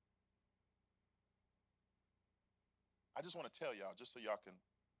 I just want to tell y'all, just so y'all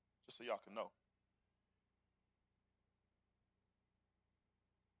can know.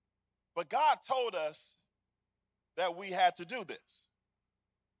 But God told us that we had to do this.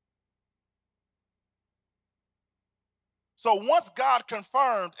 So once God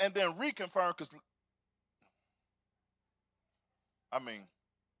confirmed and then reconfirmed, because I mean,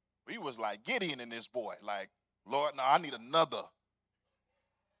 we was like Gideon in this boy, like, Lord, no, I need another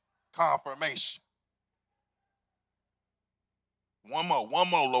confirmation. One more,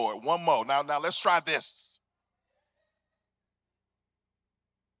 Lord, one more. Now let's try this.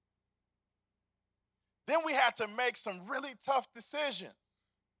 Then we had to make some really tough decisions.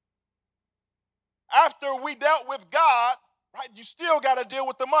 After we dealt with God, right, you still got to deal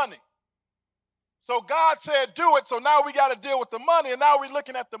with the money. So God said, do it. So now we got to deal with the money. And now we're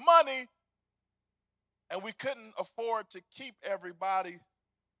looking at the money, and we couldn't afford to keep everybody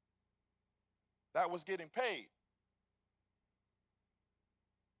that was getting paid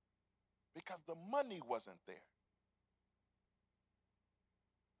because the money wasn't there.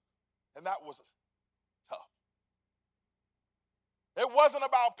 And that was tough. It wasn't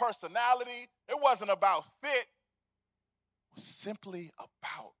about personality. It wasn't about fit. It was simply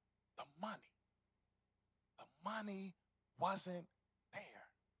about the money. The money wasn't there.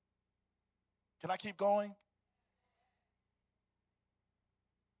 Can I keep going?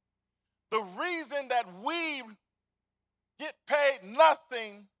 The reason that we get paid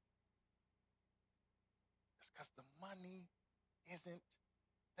nothing is because the money isn't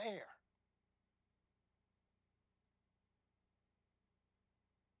there.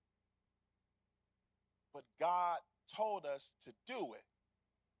 But God told us to do it.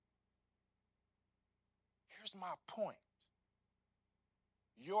 Here's my point.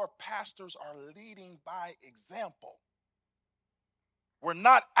 Your pastors are leading by example. We're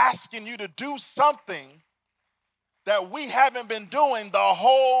not asking you to do something that we haven't been doing the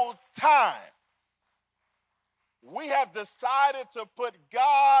whole time. We have decided to put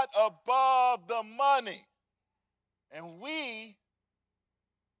God above the money. And we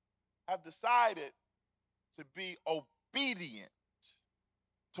have decided to be obedient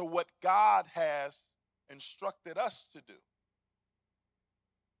to what God has instructed us to do.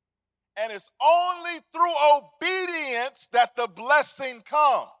 And it's only through obedience that the blessing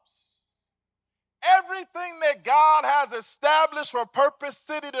comes. Everything that God has established for Purpose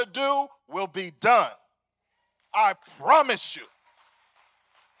City to do will be done. I promise you.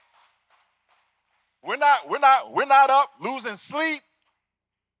 We're not up losing sleep.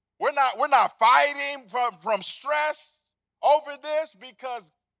 We're not fighting from stress over this,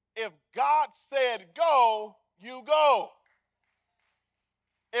 because if God said go, you go.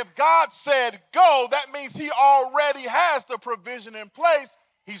 If God said go, that means he already has the provision in place.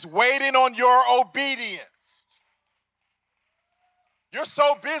 He's waiting on your obedience. You're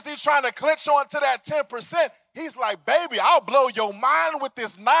so busy trying to clinch on to that 10%. He's like, baby, I'll blow your mind with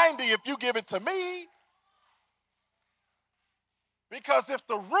this 90 if you give it to me. Because if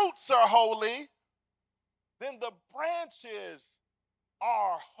the roots are holy, then the branches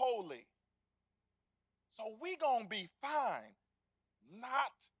are holy. So we gonna be fine.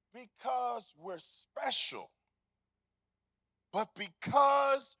 Not because we're special, but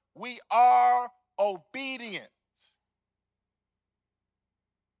because we are obedient.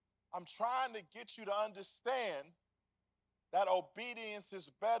 I'm trying to get you to understand that obedience is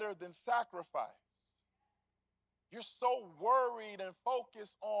better than sacrifice. You're so worried and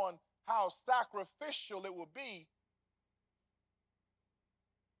focused on how sacrificial it will be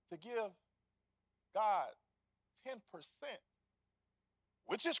to give God 10%,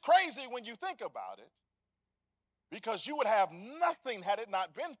 which is crazy when you think about it, because you would have nothing had it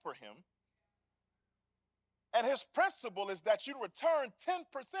not been for him. And his principle is that you return 10%,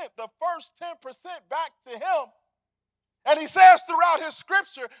 the first 10% back to him. And he says throughout his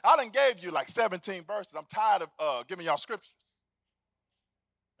scripture, I done gave you like 17 verses. I'm tired of giving y'all scriptures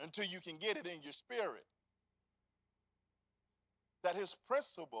until you can get it in your spirit. That his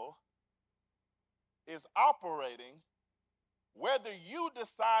principle is operating whether you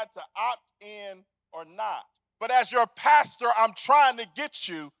decide to opt in or not. But as your pastor, I'm trying to get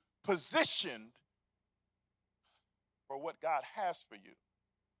you positioned for what God has for you.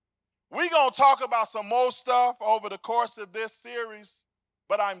 We're going to talk about some more stuff over the course of this series,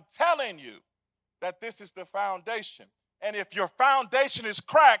 but I'm telling you that this is the foundation. And if your foundation is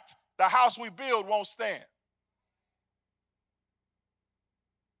cracked, the house we build won't stand.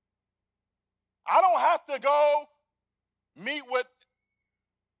 I don't have to go meet with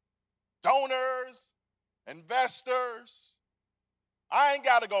donors, investors. I ain't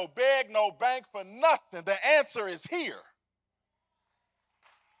got to go beg no bank for nothing. The answer is here.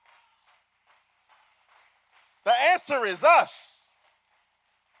 The answer is us.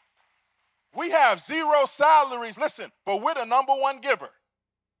 We have zero salaries, listen, but we're the number one giver.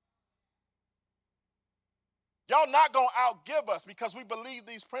 Y'all not going to outgive us because we believe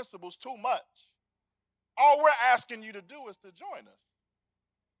these principles too much. All we're asking you to do is to join us.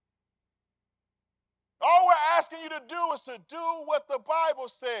 All we're asking you to do is to do what the Bible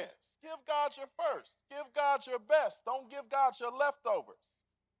says. Give God your first. Give God your best. Don't give God your leftovers.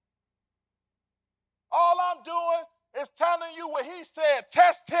 All I'm doing is telling you what he said.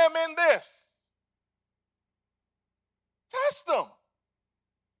 Test him in this. Test him.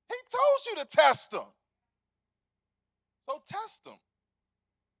 He told you to test him. So test him.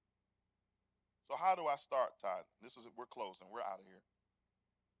 So how do I start tithing? We're closing. We're out of here.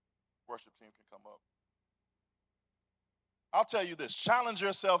 Worship team can come up. I'll tell you this. Challenge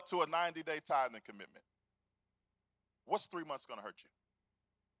yourself to a 90-day tithing commitment. What's 3 months going to hurt you?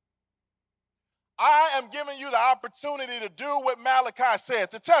 I am giving you the opportunity to do what Malachi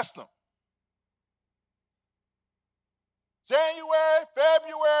said, to test them. January,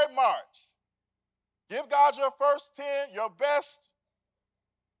 February, March. Give God your first 10, your best.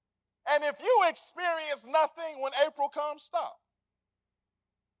 And if you experience nothing when April comes, stop.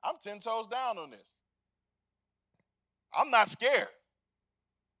 I'm 10 toes down on this. I'm not scared.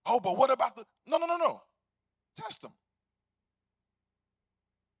 Oh, but what about the... No. Test them.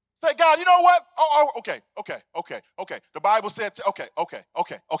 Say, God, you know what? Okay. The Bible said, okay.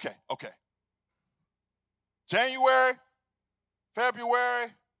 January, February,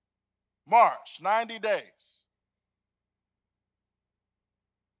 March, 90 days.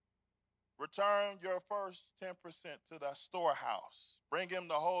 Return your first 10% to the storehouse. Bring him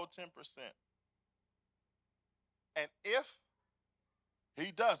the whole 10%. And if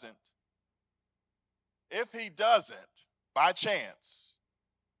he doesn't, by chance,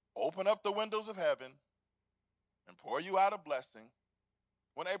 open up the windows of heaven and pour you out a blessing,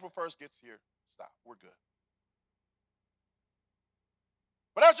 when April 1st gets here, stop. We're good.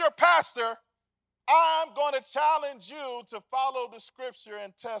 But as your pastor, I'm going to challenge you to follow the scripture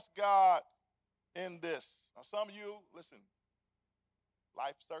and test God in this. Now, some of you, listen,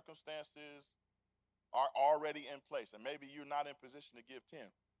 life circumstances are already in place, and maybe you're not in position to give 10.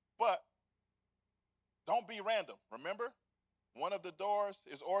 But don't be random. Remember, one of the doors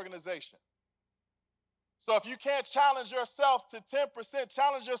is organization. So if you can't challenge yourself to 10%,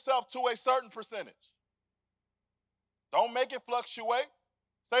 challenge yourself to a certain percentage. Don't make it fluctuate.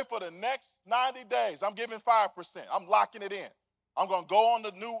 Say for the next 90 days, I'm giving 5%. I'm locking it in. I'm going to go on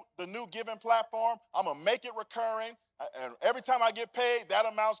the new giving platform. I'm going to make it recurring. And every time I get paid, that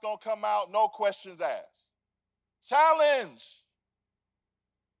amount's going to come out, no questions asked. Challenge.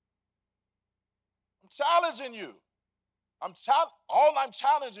 I'm challenging you. All I'm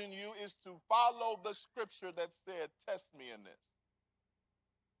challenging you is to follow the scripture that said, test me in this.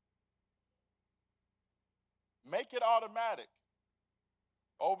 Make it automatic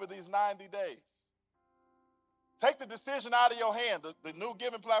over these 90 days. Take the decision out of your hand. The new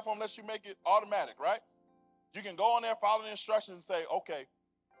giving platform lets you make it automatic, right? You can go on there, follow the instructions, and say, okay,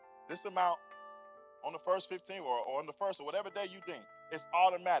 this amount on the first 15 or on the first or whatever day you think, it's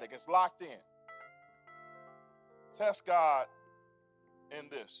automatic. It's locked in. Test God in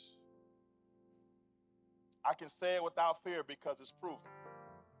this. I can say it without fear because it's proven.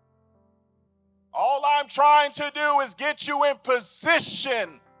 All I'm trying to do is get you in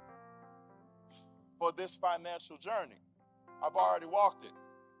position for this financial journey. I've already walked it.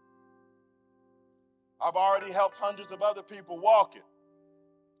 I've already helped hundreds of other people walk it.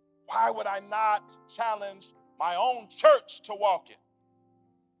 Why would I not challenge my own church to walk it?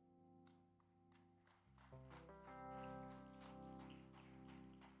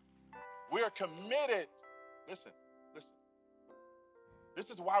 We're committed. Listen. This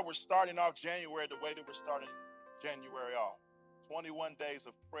is why we're starting off January the way that we're starting January off. 21 days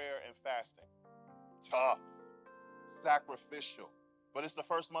of prayer and fasting. Tough, sacrificial, but it's the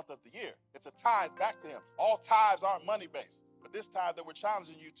first month of the year. It's a tithe back to him. All tithes aren't money-based, but this tithe that we're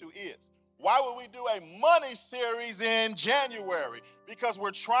challenging you to is. Why would we do a money series in January? Because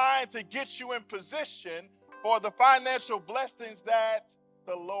we're trying to get you in position for the financial blessings that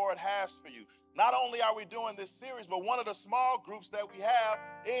the Lord has for you. Not only are we doing this series, but one of the small groups that we have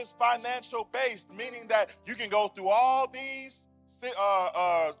is financial based, meaning that you can go through all these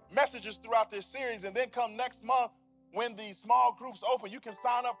messages throughout this series, and then come next month when the small groups open, you can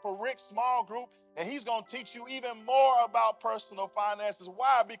sign up for Rick's small group, and he's going to teach you even more about personal finances.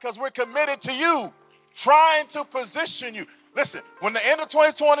 Why? Because we're committed to you, trying to position you. Listen, when the end of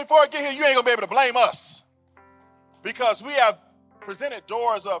 2024 get here, you ain't going to be able to blame us, because we have presented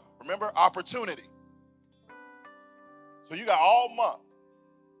doors of, remember, opportunity. So you got all month.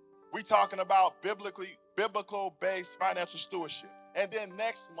 We talking about biblical-based financial stewardship. And then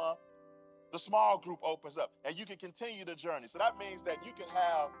next month, the small group opens up, and you can continue the journey. So that means that you can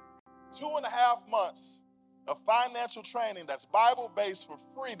have 2.5 months of financial training that's Bible-based for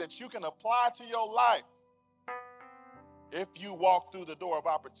free that you can apply to your life. If you walk through the door of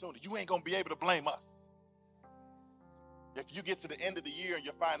opportunity, you ain't going to be able to blame us. If you get to the end of the year and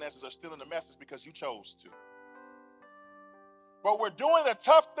your finances are still in the mess, it's because you chose to. But we're doing the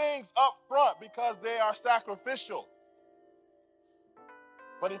tough things up front because they are sacrificial.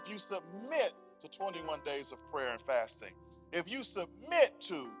 But if you submit to 21 days of prayer and fasting, if you submit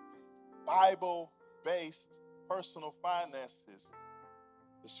to Bible-based personal finances,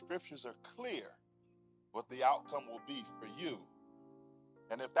 the scriptures are clear what the outcome will be for you.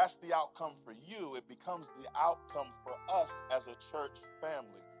 And if that's the outcome for you, it becomes the outcome for us as a church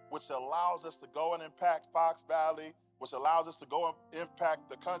family, which allows us to go and impact Fox Valley, which allows us to go and impact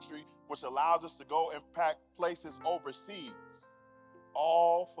the country, which allows us to go impact places overseas,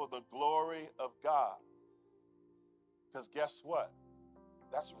 all for the glory of God. Because guess what?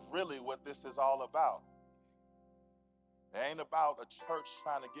 That's really what this is all about. It ain't about a church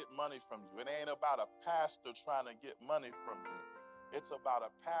trying to get money from you. It ain't about a pastor trying to get money from you. It's about a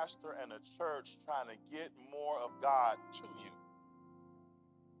pastor and a church trying to get more of God to you.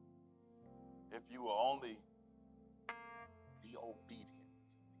 If you will only be obedient.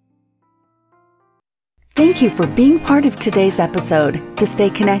 Thank you for being part of today's episode. To stay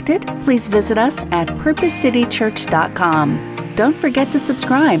connected, please visit us at purposecitychurch.com. Don't forget to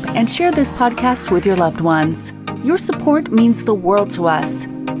subscribe and share this podcast with your loved ones. Your support means the world to us.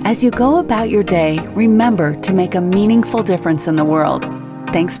 As you go about your day, remember to make a meaningful difference in the world.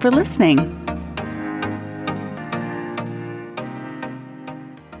 Thanks for listening.